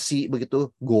 intimidasi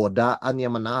begitu, godaan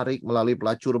yang menarik melalui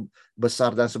pelacur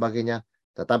besar dan sebagainya.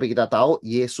 Tetapi kita tahu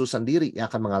Yesus sendiri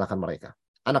yang akan mengalahkan mereka.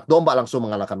 Anak domba langsung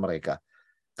mengalahkan mereka.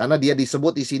 Karena dia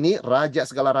disebut di sini raja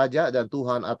segala raja dan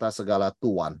Tuhan atas segala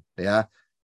tuan, ya.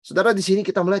 Saudara, di sini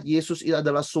kita melihat Yesus ini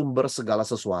adalah sumber segala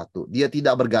sesuatu. Dia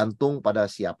tidak bergantung pada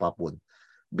siapapun.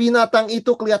 Binatang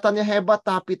itu kelihatannya hebat,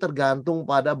 tapi tergantung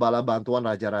pada bala bantuan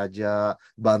raja-raja,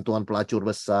 bantuan pelacur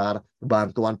besar,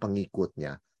 bantuan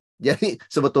pengikutnya. Jadi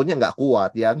sebetulnya nggak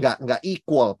kuat ya, nggak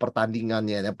equal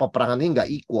pertandingannya, peperangan ini nggak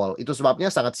equal. Itu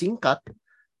sebabnya sangat singkat.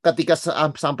 Ketika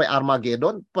sampai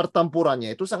Armageddon,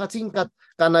 pertempurannya itu sangat singkat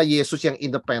karena Yesus yang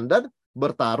independen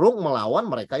bertarung melawan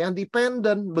mereka yang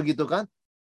dependen, begitu kan?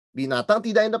 Binatang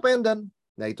tidak independen.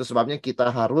 Nah, itu sebabnya kita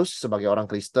harus sebagai orang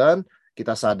Kristen,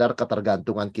 kita sadar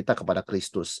ketergantungan kita kepada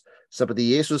Kristus.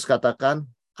 Seperti Yesus katakan,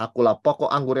 akulah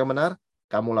pokok anggur yang benar,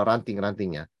 kamulah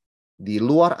ranting-rantingnya. Di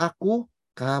luar aku,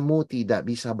 kamu tidak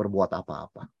bisa berbuat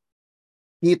apa-apa.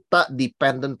 Kita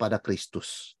dependen pada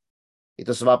Kristus.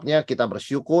 Itu sebabnya kita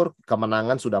bersyukur,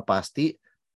 kemenangan sudah pasti,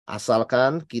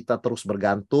 asalkan kita terus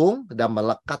bergantung dan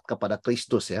melekat kepada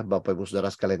Kristus ya, Bapak Ibu Saudara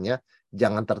sekalian ya.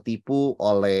 Jangan tertipu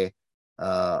oleh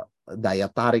daya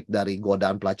tarik dari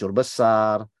godaan pelacur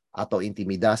besar atau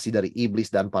intimidasi dari iblis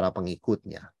dan para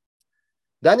pengikutnya.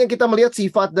 Dan yang kita melihat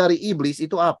sifat dari iblis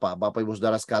itu apa, Bapak Ibu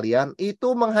Saudara sekalian?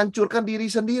 Itu menghancurkan diri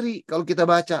sendiri. Kalau kita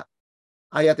baca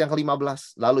ayat yang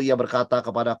ke-15, lalu ia berkata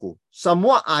kepadaku,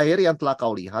 semua air yang telah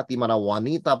kau lihat di mana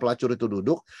wanita pelacur itu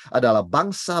duduk adalah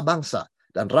bangsa-bangsa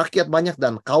dan rakyat banyak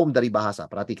dan kaum dari bahasa.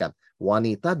 Perhatikan,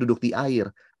 wanita duduk di air.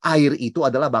 Air itu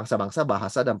adalah bangsa-bangsa,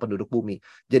 bahasa, dan penduduk bumi.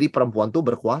 Jadi perempuan itu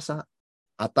berkuasa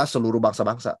atas seluruh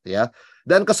bangsa-bangsa, ya.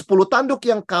 Dan ke-10 tanduk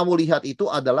yang kamu lihat itu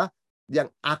adalah yang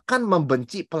akan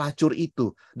membenci pelacur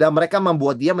itu. Dan mereka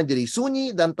membuat dia menjadi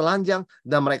sunyi dan telanjang.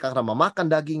 Dan mereka akan memakan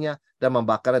dagingnya dan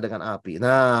membakarnya dengan api.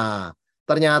 Nah,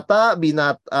 ternyata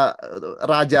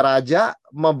raja-raja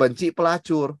membenci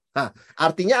pelacur. Nah,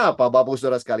 artinya apa, Bapak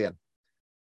Saudara sekalian?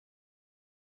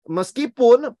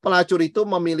 Meskipun pelacur itu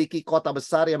memiliki kota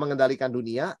besar yang mengendalikan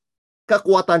dunia,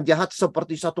 kekuatan jahat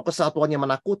seperti satu kesatuan yang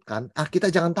menakutkan,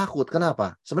 kita jangan takut.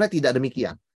 Kenapa? Sebenarnya tidak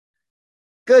demikian.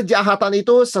 Kejahatan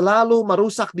itu selalu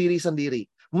merusak diri sendiri.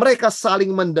 Mereka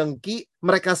saling mendengki,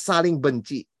 mereka saling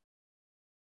benci.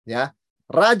 Ya,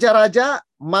 raja-raja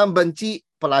membenci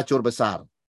pelacur besar.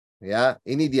 Ya,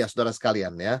 ini dia saudara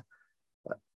sekalian ya.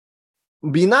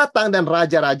 Binatang dan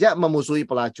raja-raja memusuhi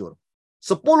pelacur.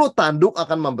 10 tanduk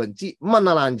akan membenci,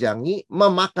 menelanjangi,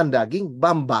 memakan daging,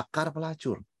 membakar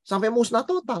pelacur. Sampai musnah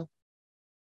total.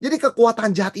 Jadi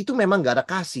kekuatan jahat itu memang gak ada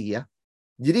kasih ya.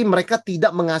 Jadi mereka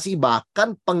tidak mengasihi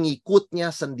bahkan pengikutnya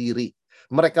sendiri.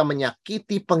 Mereka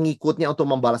menyakiti pengikutnya untuk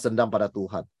membalas dendam pada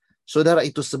Tuhan. Saudara,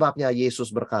 itu sebabnya Yesus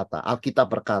berkata,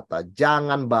 Alkitab berkata,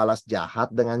 jangan balas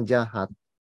jahat dengan jahat.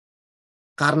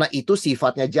 Karena itu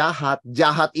sifatnya jahat.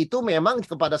 Jahat itu memang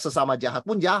kepada sesama jahat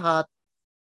pun jahat.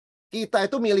 Kita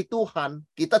itu milik Tuhan.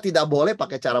 Kita tidak boleh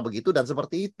pakai cara begitu dan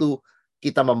seperti itu.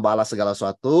 Kita membalas segala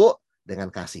sesuatu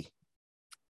dengan kasih.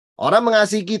 Orang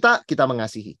mengasihi kita, kita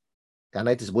mengasihi.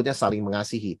 Karena itu disebutnya saling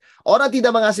mengasihi. Orang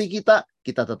tidak mengasihi kita,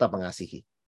 kita tetap mengasihi.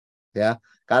 Ya,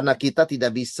 karena kita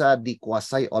tidak bisa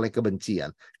dikuasai oleh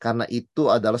kebencian. Karena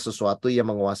itu adalah sesuatu yang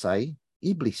menguasai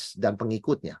iblis dan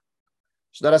pengikutnya.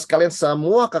 Saudara sekalian,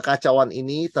 semua kekacauan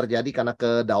ini terjadi karena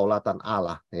kedaulatan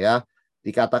Allah. Ya,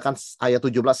 dikatakan ayat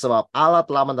 17, sebab Allah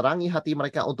telah menerangi hati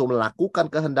mereka untuk melakukan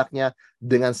kehendaknya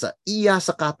dengan seia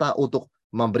sekata untuk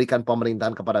memberikan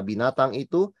pemerintahan kepada binatang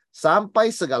itu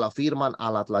sampai segala firman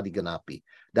Allah telah digenapi.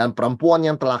 Dan perempuan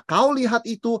yang telah kau lihat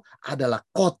itu adalah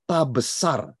kota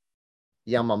besar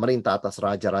yang memerintah atas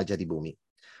raja-raja di bumi.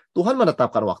 Tuhan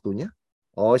menetapkan waktunya.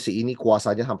 Oh, si ini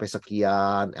kuasanya sampai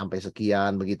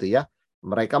sekian begitu ya.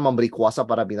 Mereka memberi kuasa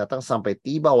pada binatang sampai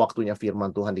tiba waktunya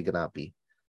firman Tuhan digenapi.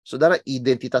 Saudara,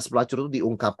 identitas pelacur itu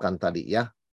diungkapkan tadi ya.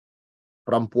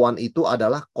 Perempuan itu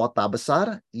adalah kota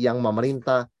besar yang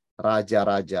memerintah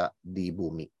raja-raja di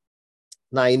bumi.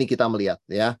 Nah, ini kita melihat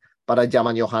ya. Pada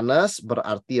zaman Yohanes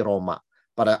berarti Roma.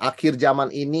 Pada akhir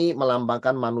zaman ini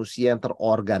melambangkan manusia yang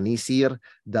terorganisir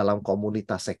dalam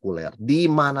komunitas sekuler.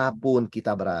 Dimanapun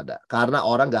kita berada. Karena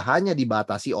orang gak hanya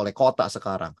dibatasi oleh kota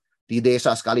sekarang. Di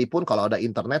desa sekalipun kalau ada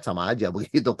internet sama aja.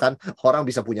 Begitu kan. Orang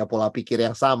bisa punya pola pikir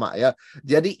yang sama ya.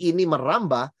 Jadi ini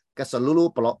merambah ke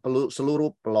seluruh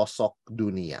pelosok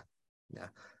dunia. Ya.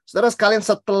 Saudara sekalian,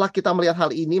 setelah kita melihat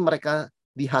hal ini, mereka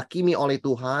dihakimi oleh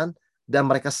Tuhan dan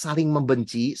mereka saling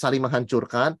membenci, saling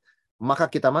menghancurkan,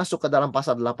 maka kita masuk ke dalam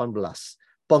pasal 18.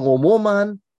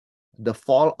 Pengumuman the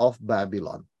fall of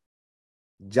Babylon.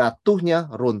 Jatuhnya,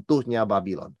 runtuhnya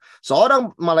Babylon.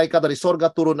 Seorang malaikat dari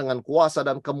sorga turun dengan kuasa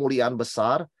dan kemuliaan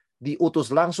besar,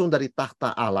 diutus langsung dari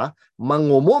takhta Allah,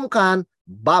 mengumumkan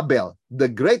Babel, the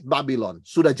great Babylon,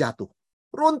 sudah jatuh.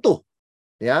 Runtuh.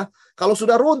 Ya, kalau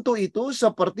sudah runtuh itu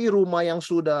seperti rumah yang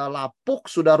sudah lapuk,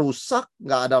 sudah rusak,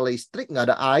 nggak ada listrik,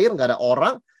 nggak ada air, nggak ada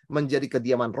orang, menjadi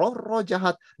kediaman roh-roh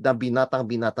jahat dan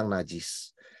binatang-binatang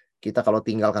najis. Kita kalau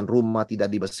tinggalkan rumah tidak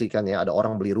dibersihkan ya, ada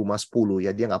orang beli rumah 10 ya,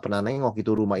 dia nggak pernah nengok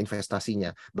itu rumah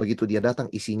investasinya. Begitu dia datang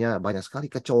isinya banyak sekali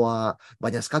kecoa,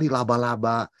 banyak sekali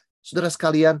laba-laba. Saudara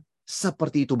sekalian,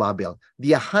 seperti itu Babel.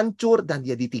 Dia hancur dan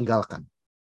dia ditinggalkan.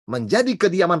 Menjadi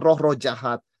kediaman roh-roh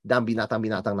jahat dan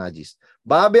binatang-binatang najis.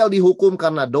 Babel dihukum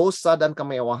karena dosa dan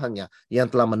kemewahannya yang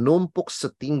telah menumpuk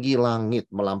setinggi langit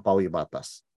melampaui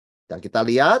batas. Dan kita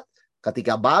lihat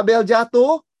ketika Babel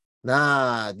jatuh,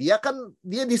 nah dia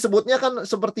disebutnya kan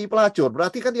seperti pelacur.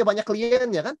 Berarti kan dia banyak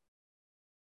kliennya kan?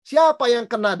 Siapa yang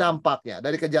kena dampaknya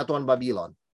dari kejatuhan Babylon?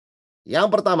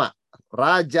 Yang pertama,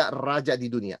 raja-raja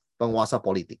di dunia, penguasa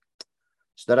politik.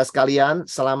 Saudara sekalian,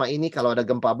 selama ini kalau ada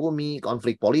gempa bumi,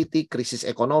 konflik politik, krisis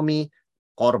ekonomi,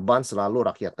 korban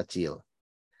selalu rakyat kecil.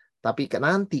 Tapi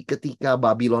nanti ketika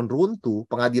Babylon runtuh,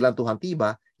 pengadilan Tuhan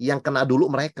tiba, yang kena dulu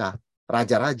mereka,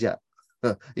 raja-raja,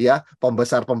 ya,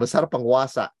 pembesar-pembesar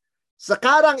penguasa.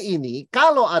 Sekarang ini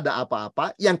kalau ada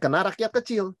apa-apa, yang kena rakyat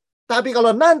kecil. Tapi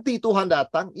kalau nanti Tuhan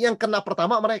datang, yang kena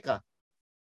pertama mereka.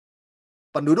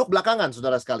 Penduduk belakangan,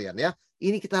 saudara sekalian ya.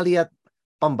 Ini kita lihat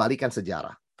pembalikan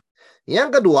sejarah.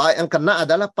 Yang kedua, yang kena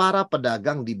adalah para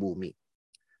pedagang di bumi.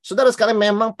 Saudara sekalian,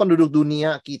 memang penduduk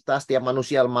dunia kita, setiap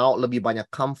manusia mau lebih banyak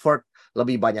comfort,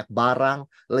 lebih banyak barang,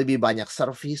 lebih banyak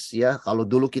servis ya. Kalau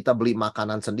dulu kita beli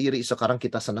makanan sendiri, sekarang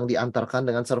kita senang diantarkan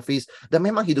dengan servis. Dan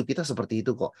memang hidup kita seperti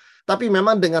itu kok. Tapi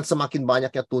memang dengan semakin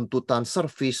banyaknya tuntutan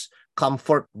servis,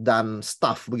 comfort, dan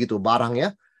stuff begitu, barang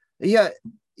ya.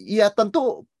 Ya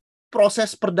tentu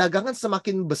proses perdagangan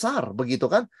semakin besar begitu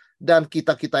kan. Dan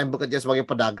kita-kita yang bekerja sebagai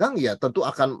pedagang ya tentu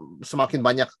akan semakin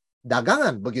banyak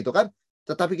dagangan begitu kan.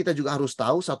 Tetapi kita juga harus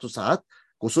tahu satu saat,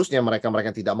 khususnya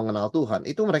mereka-mereka yang tidak mengenal Tuhan,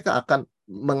 itu mereka akan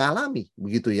mengalami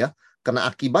begitu ya, kena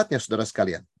akibatnya saudara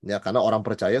sekalian. Ya, karena orang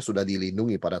percaya sudah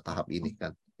dilindungi pada tahap ini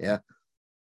kan. Ya.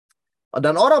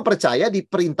 Dan orang percaya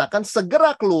diperintahkan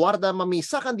segera keluar dan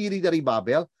memisahkan diri dari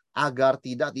Babel agar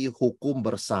tidak dihukum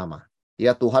bersama.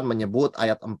 Ya, Tuhan menyebut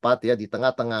ayat 4 ya, di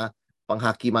tengah-tengah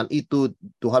penghakiman itu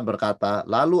Tuhan berkata,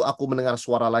 lalu aku mendengar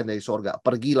suara lain dari sorga,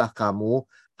 pergilah kamu,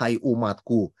 hai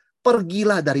umatku,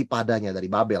 pergilah daripadanya, dari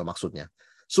Babel maksudnya,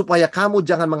 supaya kamu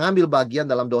jangan mengambil bagian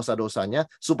dalam dosa-dosanya,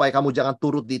 supaya kamu jangan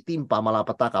turut ditimpa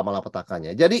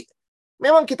malapetaka-malapetakanya. Jadi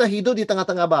memang kita hidup di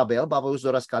tengah-tengah Babel, Bapak Ibu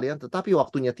Saudara sekalian, tetapi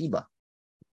waktunya tiba.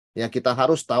 Ya, kita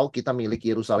harus tahu kita milik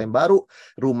Yerusalem baru,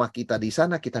 rumah kita di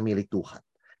sana, kita milik Tuhan.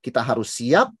 Kita harus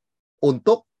siap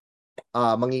untuk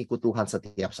mengikut Tuhan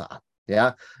setiap saat.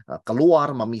 Ya,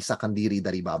 keluar memisahkan diri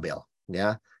dari Babel.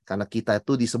 Ya, karena kita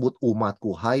itu disebut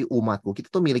umatku, hai umatku.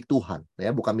 Kita tuh milik Tuhan,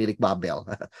 ya, bukan milik Babel,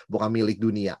 bukan milik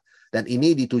dunia. Dan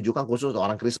ini ditujukan khusus untuk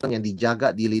orang Kristen yang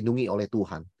dijaga, dilindungi oleh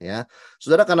Tuhan. Ya,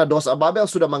 saudara, karena dosa Babel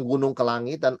sudah menggunung ke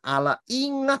langit dan Allah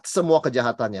ingat semua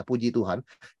kejahatannya. Puji Tuhan,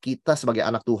 kita sebagai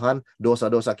anak Tuhan,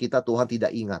 dosa-dosa kita Tuhan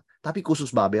tidak ingat. Tapi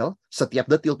khusus Babel,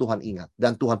 setiap detil Tuhan ingat.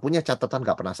 Dan Tuhan punya catatan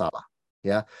gak pernah salah.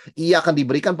 Ya, ia akan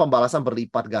diberikan pembalasan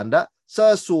berlipat ganda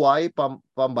sesuai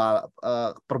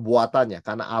perbuatannya,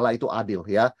 karena Allah itu adil.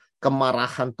 Ya,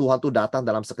 kemarahan Tuhan itu datang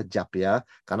dalam sekejap, ya,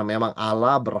 karena memang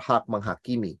Allah berhak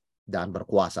menghakimi dan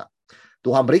berkuasa.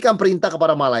 Tuhan berikan perintah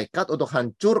kepada malaikat untuk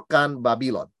hancurkan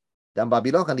Babylon. Dan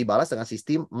Babylon akan dibalas dengan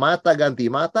sistem mata ganti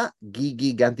mata,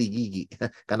 gigi ganti gigi.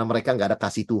 Karena mereka nggak ada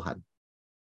kasih Tuhan.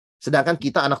 Sedangkan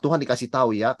kita anak Tuhan dikasih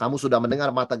tahu, ya, kamu sudah mendengar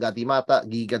mata ganti mata,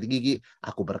 gigi ganti gigi.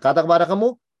 Aku berkata kepada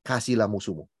kamu, kasihlah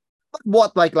musuhmu.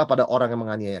 Berbuat baiklah pada orang yang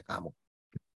menganiaya kamu.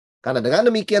 Karena dengan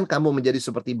demikian kamu menjadi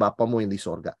seperti Bapamu yang di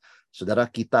sorga. Saudara,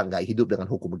 kita nggak hidup dengan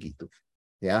hukum begitu.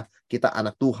 Ya, kita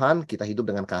anak Tuhan, kita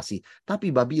hidup dengan kasih. Tapi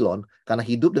Babylon, karena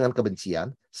hidup dengan kebencian,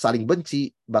 saling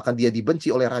benci, bahkan dia dibenci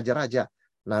oleh raja-raja.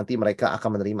 Nanti mereka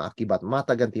akan menerima akibat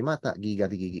mata ganti mata, gigi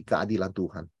ganti gigi, keadilan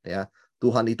Tuhan. Ya,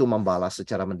 Tuhan itu membalas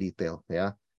secara mendetail.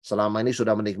 Ya, selama ini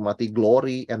sudah menikmati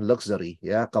glory and luxury,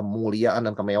 ya, kemuliaan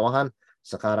dan kemewahan.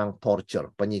 Sekarang torture,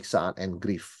 penyiksaan and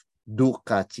grief,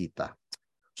 duka cita.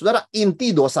 Saudara,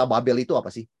 inti dosa Babel itu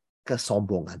apa sih?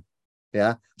 Kesombongan.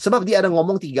 Ya, sebab dia ada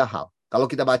ngomong 3 hal. Kalau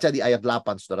kita baca di ayat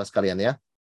 8, saudara sekalian, ya.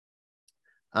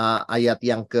 Ayat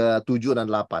yang ke-7 dan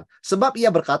 8. Sebab ia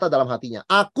berkata dalam hatinya,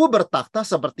 aku bertakhta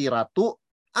seperti ratu,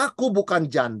 aku bukan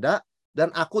janda,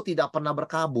 dan aku tidak pernah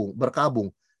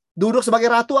berkabung. Duduk sebagai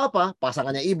ratu apa?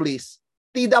 Pasangannya iblis.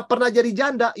 Tidak pernah jadi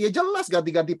janda, ya jelas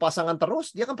ganti-ganti pasangan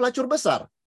terus, dia kan pelacur besar.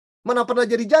 Mana pernah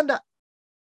jadi janda?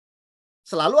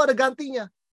 Selalu ada gantinya.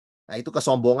 Nah, itu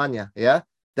kesombongannya, ya.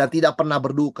 Dan tidak pernah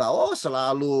berduka. Oh,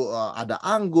 selalu ada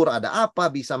anggur, ada apa,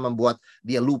 bisa membuat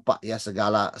dia lupa, ya,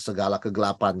 segala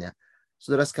kegelapannya.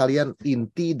 Saudara sekalian,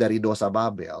 inti dari dosa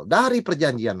Babel dari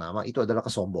perjanjian lama itu adalah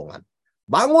kesombongan.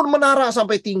 Bangun menara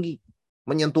sampai tinggi,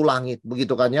 menyentuh langit,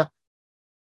 begitu kan, ya.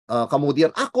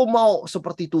 Kemudian aku mau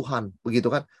seperti Tuhan, begitu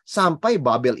kan. Sampai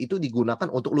Babel itu digunakan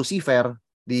untuk Lucifer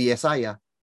di Yesaya.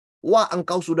 Wah,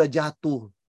 engkau sudah jatuh,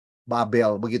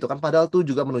 Babel, begitu kan. Padahal itu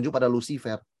juga menunjuk pada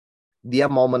Lucifer. Dia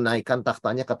mau menaikkan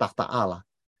taktanya ke takhta Allah.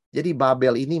 Jadi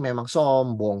Babel ini memang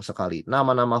sombong sekali.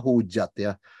 Nama-nama hujat,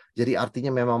 ya. Jadi artinya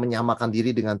memang menyamakan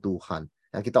diri dengan Tuhan.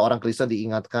 Yang kita orang Kristen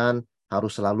diingatkan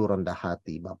harus selalu rendah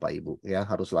hati, Bapak Ibu. Ya,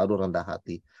 harus selalu rendah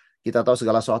hati. Kita tahu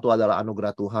segala sesuatu adalah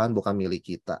anugerah Tuhan, bukan milik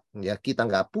kita. Ya, kita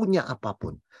nggak punya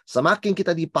apapun. Semakin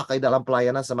kita dipakai dalam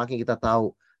pelayanan, semakin kita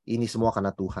tahu ini semua karena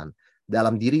Tuhan.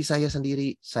 Dalam diri saya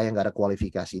sendiri, saya nggak ada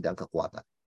kualifikasi dan kekuatan.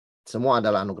 Semua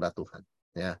adalah anugerah Tuhan.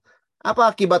 Ya.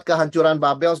 Apa akibat kehancuran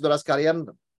Babel, saudara sekalian?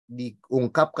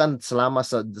 Diungkapkan selama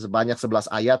sebanyak 11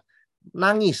 ayat.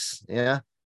 Nangis, ya.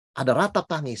 Ada ratap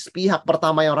tangis. Pihak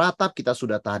pertama yang ratap kita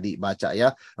sudah tadi baca,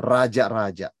 ya.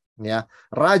 Raja-raja, ya.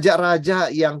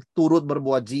 Raja-raja yang turut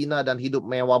berbuat zina dan hidup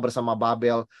mewah bersama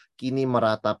Babel kini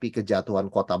meratapi kejatuhan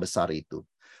kota besar itu.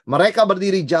 Mereka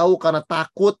berdiri jauh karena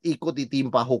takut ikut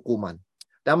ditimpa hukuman.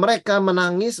 Dan mereka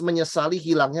menangis menyesali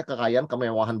hilangnya kekayaan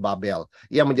kemewahan Babel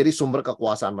yang menjadi sumber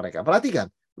kekuasaan mereka. Perhatikan,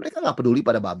 mereka nggak peduli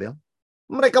pada Babel.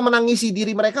 Mereka menangisi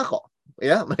diri mereka kok.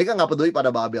 Ya, mereka nggak peduli pada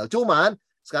Babel. Cuman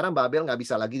sekarang Babel nggak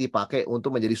bisa lagi dipakai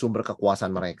untuk menjadi sumber kekuasaan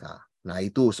mereka. Nah,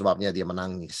 itu sebabnya dia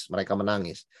menangis. Mereka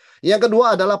menangis. Yang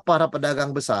kedua adalah para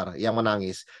pedagang besar yang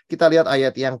menangis. Kita lihat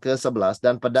ayat yang ke-11.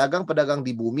 Dan pedagang-pedagang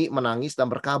di bumi menangis dan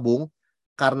berkabung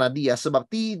karena dia, sebab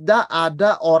tidak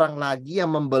ada orang lagi yang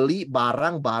membeli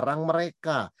barang-barang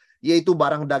mereka, yaitu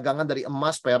barang dagangan dari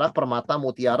emas, perak, permata,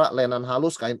 mutiara, lenan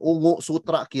halus, kain ungu,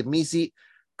 sutra, kirmisi,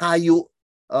 kayu,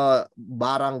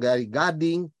 barang dari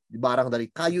gading, barang dari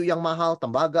kayu yang mahal,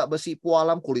 tembaga, besi,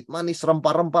 pualam, kulit manis,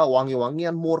 rempah-rempah,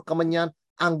 wangi-wangian, mur, kemenyan,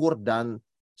 anggur, dan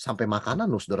Sampai makanan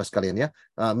loh saudara sekalian ya.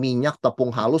 Minyak,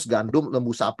 tepung halus, gandum,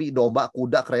 lembu sapi, domba,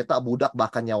 kuda, kereta, budak,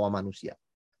 bahkan nyawa manusia.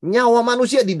 Nyawa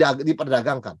manusia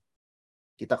diperdagangkan.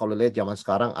 Kita kalau lihat zaman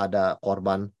sekarang ada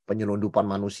korban penyelundupan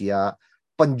manusia,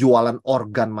 penjualan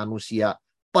organ manusia,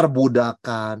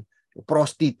 perbudakan,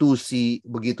 prostitusi,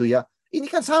 begitu ya. Ini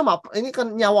kan sama, ini kan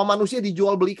nyawa manusia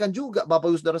dijual belikan juga, Bapak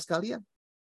Ibu Saudara sekalian.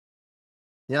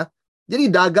 Ya.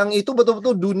 Jadi dagang itu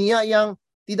betul-betul dunia yang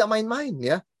tidak main-main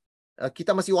ya.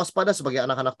 Kita masih waspada sebagai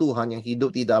anak-anak Tuhan yang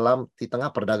hidup di tengah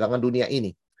perdagangan dunia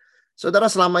ini.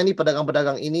 Saudara, selama ini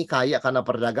pedagang-pedagang ini kaya karena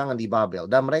perdagangan di Babel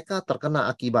dan mereka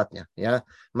terkena akibatnya ya.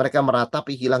 Mereka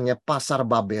meratapi hilangnya pasar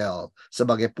Babel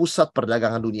sebagai pusat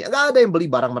perdagangan dunia. Nggak ada yang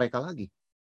beli barang mereka lagi.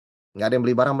 Nggak ada yang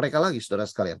beli barang mereka lagi, saudara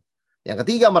sekalian. Yang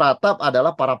ketiga meratap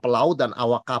adalah para pelaut dan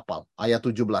awak kapal. Ayat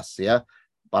 17 ya.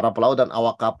 Para pelaut dan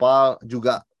awak kapal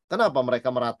juga. Kenapa mereka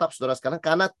meratap, saudara sekalian?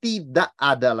 Karena tidak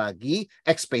ada lagi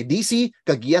ekspedisi,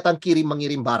 kegiatan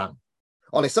kirim-mengirim barang.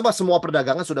 Oleh sebab semua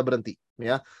perdagangan sudah berhenti.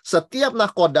 Ya. Setiap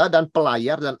nahkoda dan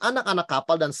pelayar dan anak-anak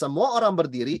kapal dan semua orang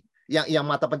berdiri yang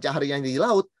mata pencaharian di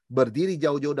laut berdiri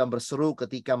jauh-jauh dan berseru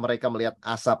ketika mereka melihat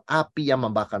asap api yang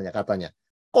membakarnya. Katanya,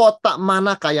 kota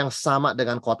manakah yang sama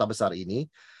dengan kota besar ini?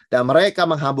 Dan mereka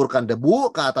menghamburkan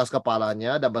debu ke atas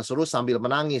kepalanya dan berseru sambil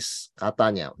menangis.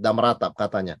 Katanya, dan meratap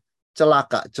katanya,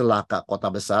 celaka, celaka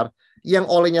kota besar yang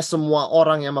olehnya semua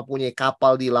orang yang mempunyai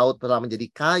kapal di laut telah menjadi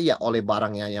kaya oleh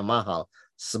barangnya yang mahal.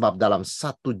 Sebab dalam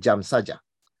 1 jam saja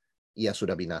ia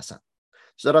sudah binasa.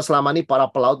 Saudara, selama ini para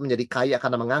pelaut menjadi kaya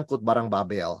karena mengangkut barang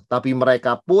Babel. Tapi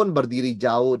mereka pun berdiri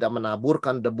jauh dan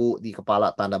menaburkan debu di kepala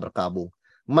tanda berkabung.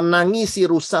 Menangisi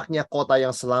rusaknya kota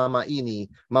yang selama ini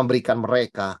memberikan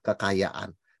mereka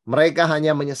kekayaan. Mereka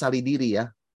hanya menyesali diri ya.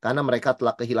 Karena mereka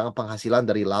telah kehilangan penghasilan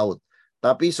dari laut.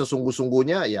 Tapi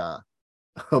sesungguh-sungguhnya ya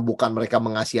bukan mereka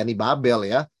mengasihani Babel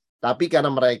ya. Tapi karena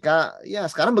mereka, ya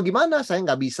sekarang bagaimana? Saya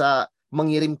nggak bisa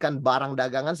mengirimkan barang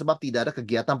dagangan sebab tidak ada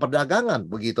kegiatan perdagangan.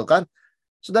 Begitu kan?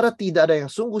 Saudara, tidak ada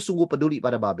yang sungguh-sungguh peduli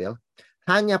pada Babel.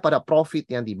 Hanya pada profit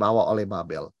yang dibawa oleh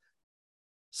Babel.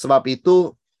 Sebab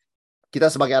itu, kita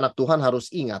sebagai anak Tuhan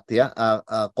harus ingat ya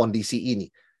kondisi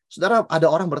ini. Saudara, ada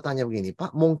orang bertanya begini,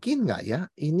 Pak, mungkin nggak ya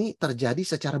ini terjadi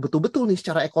secara betul-betul nih,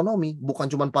 secara ekonomi.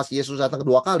 Bukan cuma pas Yesus datang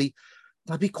kedua kali.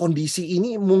 Tapi kondisi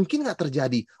ini mungkin nggak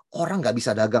terjadi. Orang nggak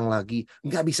bisa dagang lagi,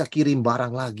 nggak bisa kirim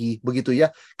barang lagi, begitu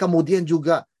ya. Kemudian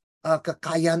juga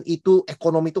kekayaan itu,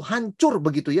 ekonomi itu hancur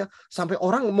begitu ya. Sampai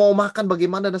orang mau makan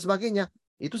bagaimana dan sebagainya.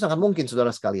 Itu sangat mungkin,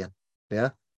 saudara sekalian.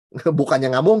 Ya,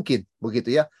 bukannya nggak mungkin,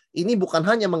 begitu ya. Ini bukan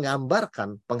hanya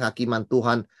menggambarkan penghakiman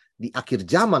Tuhan di akhir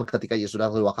zaman ketika Yesus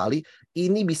datang kedua kali.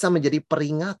 Ini bisa menjadi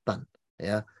peringatan.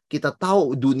 Ya, kita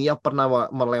tahu dunia pernah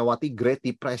melewati Great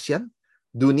Depression.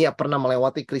 Dunia pernah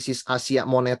melewati krisis Asia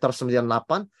moneter 98,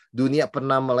 dunia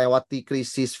pernah melewati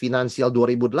krisis finansial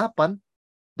 2008,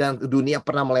 dan dunia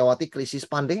pernah melewati krisis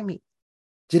pandemi.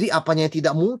 Jadi apanya yang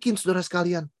tidak mungkin, saudara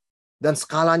sekalian? Dan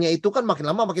skalanya itu kan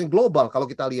makin lama makin global kalau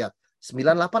kita lihat.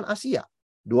 98 Asia,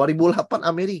 2008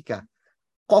 Amerika.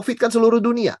 COVID kan seluruh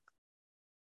dunia.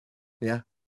 Ya.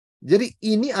 Jadi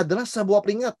ini adalah sebuah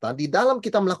peringatan di dalam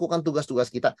kita melakukan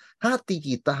tugas-tugas kita, hati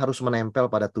kita harus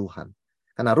menempel pada Tuhan.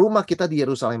 Karena rumah kita di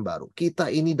Yerusalem baru.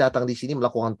 Kita ini datang di sini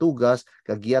melakukan tugas,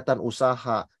 kegiatan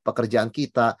usaha, pekerjaan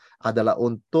kita adalah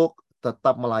untuk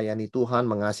tetap melayani Tuhan,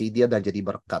 mengasihi Dia dan jadi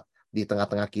berkat di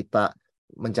tengah-tengah kita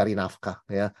mencari nafkah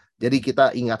ya. Jadi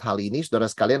kita ingat hal ini saudara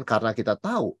sekalian karena kita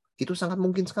tahu itu sangat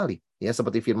mungkin sekali ya,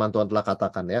 seperti firman Tuhan telah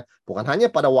katakan ya. Bukan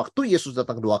hanya pada waktu Yesus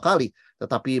datang 2 kali,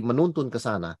 tetapi menuntun ke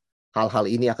sana.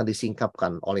 Hal-hal ini akan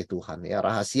disingkapkan oleh Tuhan ya,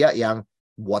 rahasia yang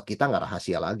buat kita nggak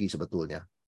rahasia lagi sebetulnya.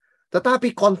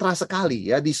 Tetapi kontra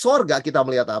sekali ya, di sorga kita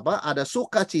melihat apa? Ada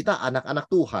sukacita anak-anak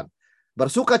Tuhan.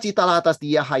 Bersukacitalah atas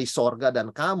Dia, hai sorga,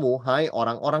 dan kamu, hai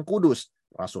orang-orang kudus,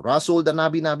 rasul-rasul dan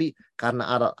nabi-nabi,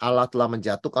 karena Allah telah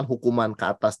menjatuhkan hukuman ke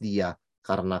atas Dia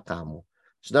karena kamu.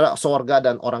 Saudara, sorga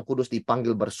dan orang kudus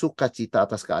dipanggil bersukacita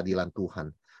atas keadilan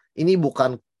Tuhan. Ini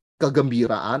bukan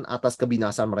kegembiraan atas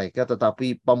kebinasan mereka,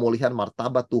 tetapi pemulihan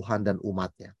martabat Tuhan dan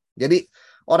umatnya. Jadi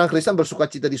orang Kristen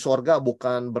bersukacita di sorga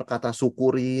bukan berkata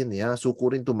syukurin ya,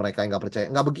 syukurin tuh mereka yang nggak percaya,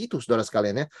 nggak begitu saudara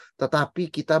sekalian ya.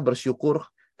 Tetapi kita bersyukur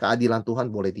keadilan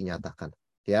Tuhan boleh dinyatakan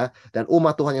ya, dan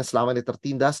umat Tuhan yang selama ini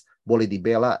tertindas boleh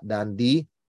dibela dan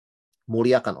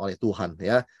dimuliakan oleh Tuhan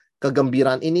ya.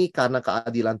 Kegembiraan ini karena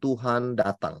keadilan Tuhan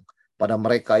datang pada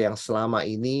mereka yang selama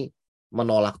ini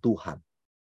menolak Tuhan.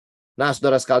 Nah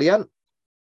saudara sekalian,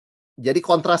 jadi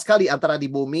kontras sekali antara di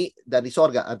bumi dan di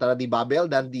sorga, antara di Babel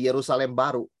dan di Yerusalem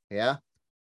baru, ya.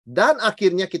 Dan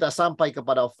akhirnya kita sampai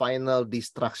kepada final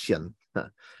destruction,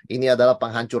 Ini adalah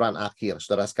penghancuran akhir,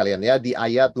 saudara sekalian ya. Di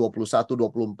ayat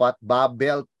 21-24,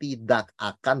 Babel tidak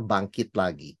akan bangkit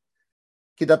lagi.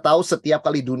 Kita tahu setiap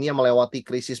kali dunia melewati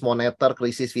krisis moneter,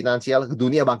 krisis finansial,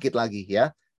 dunia bangkit lagi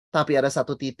ya. Tapi ada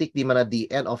satu titik di mana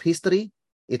the end of history,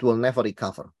 it will never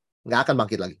recover. Nggak akan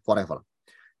bangkit lagi, forever.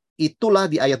 Itulah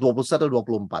di ayat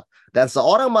 21-24. Dan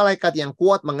seorang malaikat yang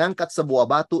kuat mengangkat sebuah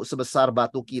batu sebesar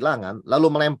batu kilangan, lalu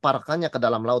melemparkannya ke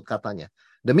dalam laut, katanya,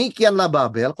 demikianlah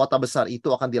Babel, kota besar itu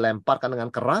akan dilemparkan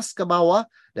dengan keras ke bawah,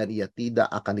 dan ia tidak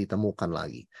akan ditemukan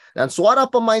lagi. Dan suara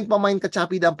pemain-pemain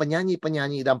kecapi dan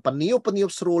penyanyi-penyanyi dan peniup-peniup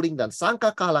seruling dan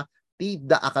sangkakala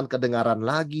tidak akan kedengaran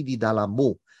lagi di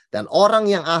dalammu. Dan orang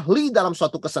yang ahli dalam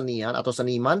suatu kesenian atau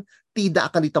seniman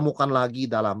tidak akan ditemukan lagi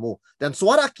dalammu. Dan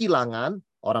suara kilangan,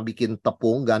 orang bikin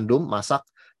tepung, gandum, masak,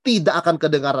 tidak akan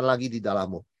kedengaran lagi di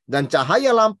dalammu. Dan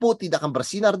cahaya lampu tidak akan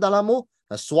bersinar dalammu.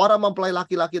 Dan suara mempelai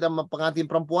laki-laki dan pengantin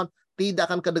perempuan tidak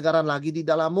akan kedengaran lagi di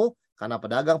dalammu. Karena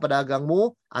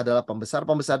pedagang-pedagangmu adalah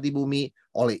pembesar-pembesar di bumi.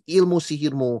 Oleh ilmu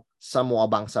sihirmu, semua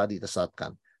bangsa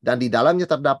ditesatkan. Dan di dalamnya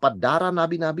terdapat darah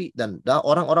nabi-nabi dan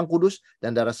orang-orang kudus dan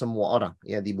darah semua orang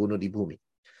yang dibunuh di bumi.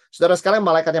 Saudara sekalian,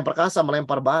 malaikat yang perkasa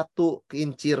melempar batu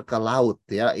kincir ke laut.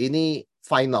 Ya, ini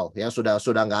final ya, sudah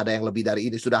nggak ada yang lebih dari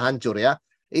ini, sudah hancur ya.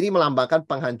 Ini melambangkan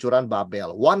penghancuran Babel,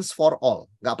 once for all,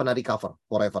 nggak pernah recover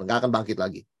forever, nggak akan bangkit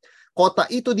lagi. Kota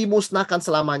itu dimusnahkan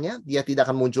selamanya, dia tidak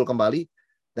akan muncul kembali.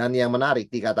 Dan yang menarik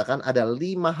dikatakan ada 5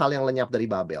 hal yang lenyap dari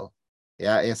Babel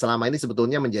ya, yang selama ini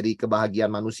sebetulnya menjadi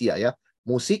kebahagiaan manusia ya.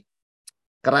 Musik,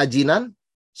 kerajinan,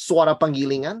 suara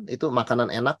penggilingan, itu makanan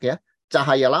enak ya,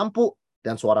 cahaya lampu,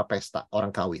 dan suara pesta,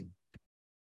 orang kawin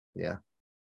ya.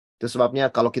 Itu sebabnya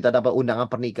kalau kita dapat undangan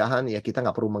pernikahan, ya kita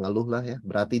nggak perlu mengeluh lah ya.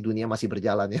 Berarti dunia masih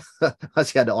berjalan ya.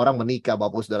 Masih ada orang menikah,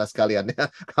 Bapak Saudara sekalian ya.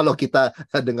 Kalau kita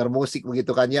dengar musik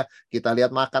begitu kan ya, kita lihat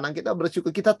makanan, kita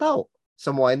bersyukur, kita tahu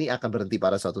semua ini akan berhenti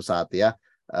pada suatu saat ya.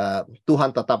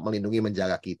 Tuhan tetap melindungi,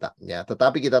 menjaga kita ya.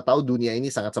 Tetapi kita tahu dunia ini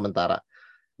sangat sementara.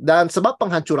 Dan sebab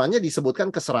penghancurannya disebutkan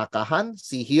keserakahan,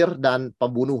 sihir, dan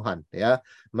pembunuhan ya.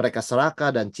 Mereka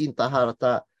serakah dan cinta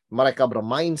harta. Mereka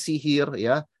bermain sihir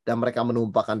ya, dan mereka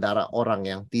menumpahkan darah orang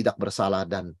yang tidak bersalah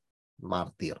dan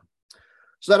martir.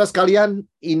 Saudara sekalian,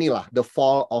 inilah the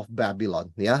fall of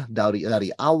Babylon ya, dari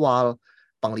awal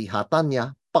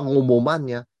penglihatannya,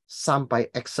 pengumumannya sampai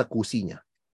eksekusinya.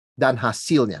 Dan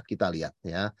hasilnya kita lihat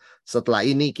ya. Setelah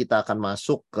ini kita akan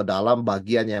masuk ke dalam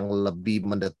bagian yang lebih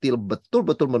mendetil,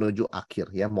 betul-betul menuju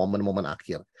akhir ya, momen-momen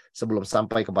akhir. Sebelum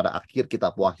sampai kepada akhir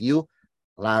kitab Wahyu,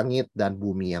 langit dan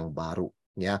bumi yang baru.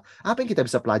 Ya, apa yang kita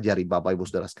bisa pelajari Bapak Ibu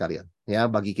Saudara sekalian ya,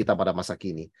 bagi kita pada masa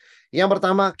kini? Yang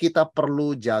pertama, kita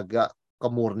perlu jaga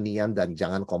kemurnian dan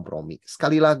jangan kompromi.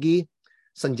 Sekali lagi,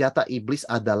 senjata iblis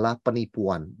adalah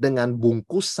penipuan dengan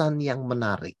bungkusan yang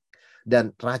menarik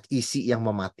dan isi yang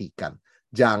mematikan.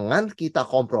 Jangan kita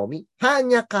kompromi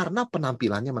hanya karena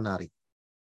penampilannya menarik.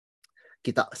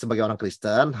 Kita sebagai orang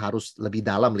Kristen harus lebih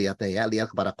dalam lihatnya ya,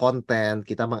 lihat kepada konten,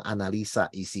 kita menganalisa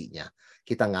isinya.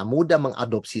 Kita nggak mudah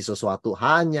mengadopsi sesuatu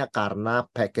hanya karena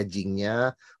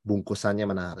packagingnya, bungkusannya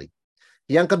menarik.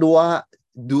 Yang kedua,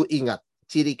 ingat,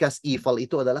 ciri khas evil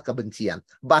itu adalah kebencian.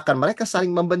 Bahkan mereka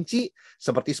saling membenci,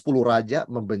 seperti 10 raja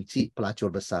membenci pelacur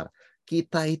besar.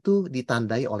 Kita itu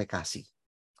ditandai oleh kasih.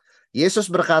 Yesus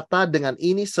berkata, dengan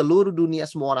ini seluruh dunia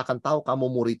semua orang akan tahu kamu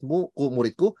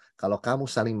muridku, kalau kamu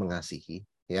saling mengasihi.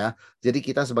 Ya, jadi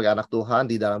kita sebagai anak Tuhan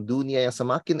di dalam dunia yang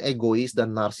semakin egois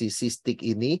dan narsisistik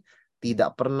ini,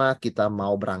 tidak pernah kita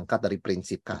mau berangkat dari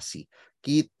prinsip kasih.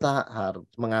 Kita harus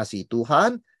mengasihi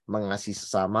Tuhan, mengasihi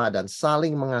sesama, dan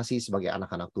saling mengasihi sebagai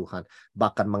anak-anak Tuhan,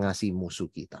 bahkan mengasihi musuh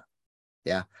kita.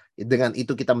 Ya, dengan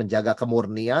itu kita menjaga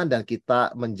kemurnian dan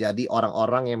kita menjadi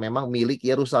orang-orang yang memang milik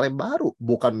Yerusalem baru,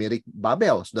 bukan milik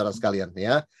Babel, saudara sekalian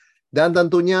ya. Dan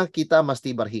tentunya kita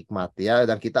mesti berhikmat ya,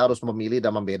 dan kita harus memilih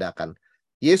dan membedakan.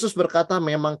 Yesus berkata,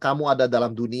 memang kamu ada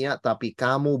dalam dunia, tapi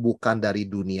kamu bukan dari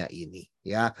dunia ini.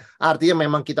 Ya, artinya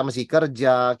memang kita mesti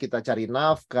kerja, kita cari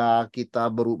nafkah, kita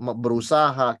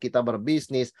berusaha, kita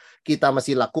berbisnis, kita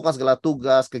mesti lakukan segala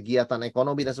tugas, kegiatan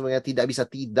ekonomi dan sebagainya. Tidak bisa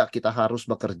tidak, kita harus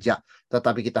bekerja,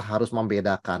 tetapi kita harus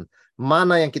membedakan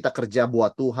mana yang kita kerja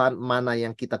buat Tuhan, mana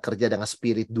yang kita kerja dengan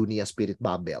spirit dunia, spirit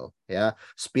Babel, ya,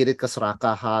 spirit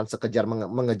keserakahan, sekejar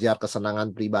mengejar kesenangan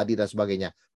pribadi dan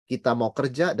sebagainya. Kita mau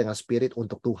kerja dengan spirit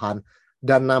untuk Tuhan,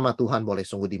 dan nama Tuhan boleh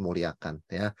sungguh dimuliakan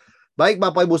ya. Baik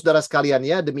Bapak Ibu Saudara sekalian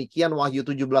ya, demikian Wahyu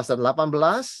 17 dan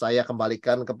 18. Saya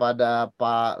kembalikan kepada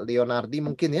Pak Leonardi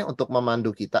mungkin ya untuk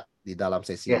memandu kita di dalam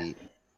sesi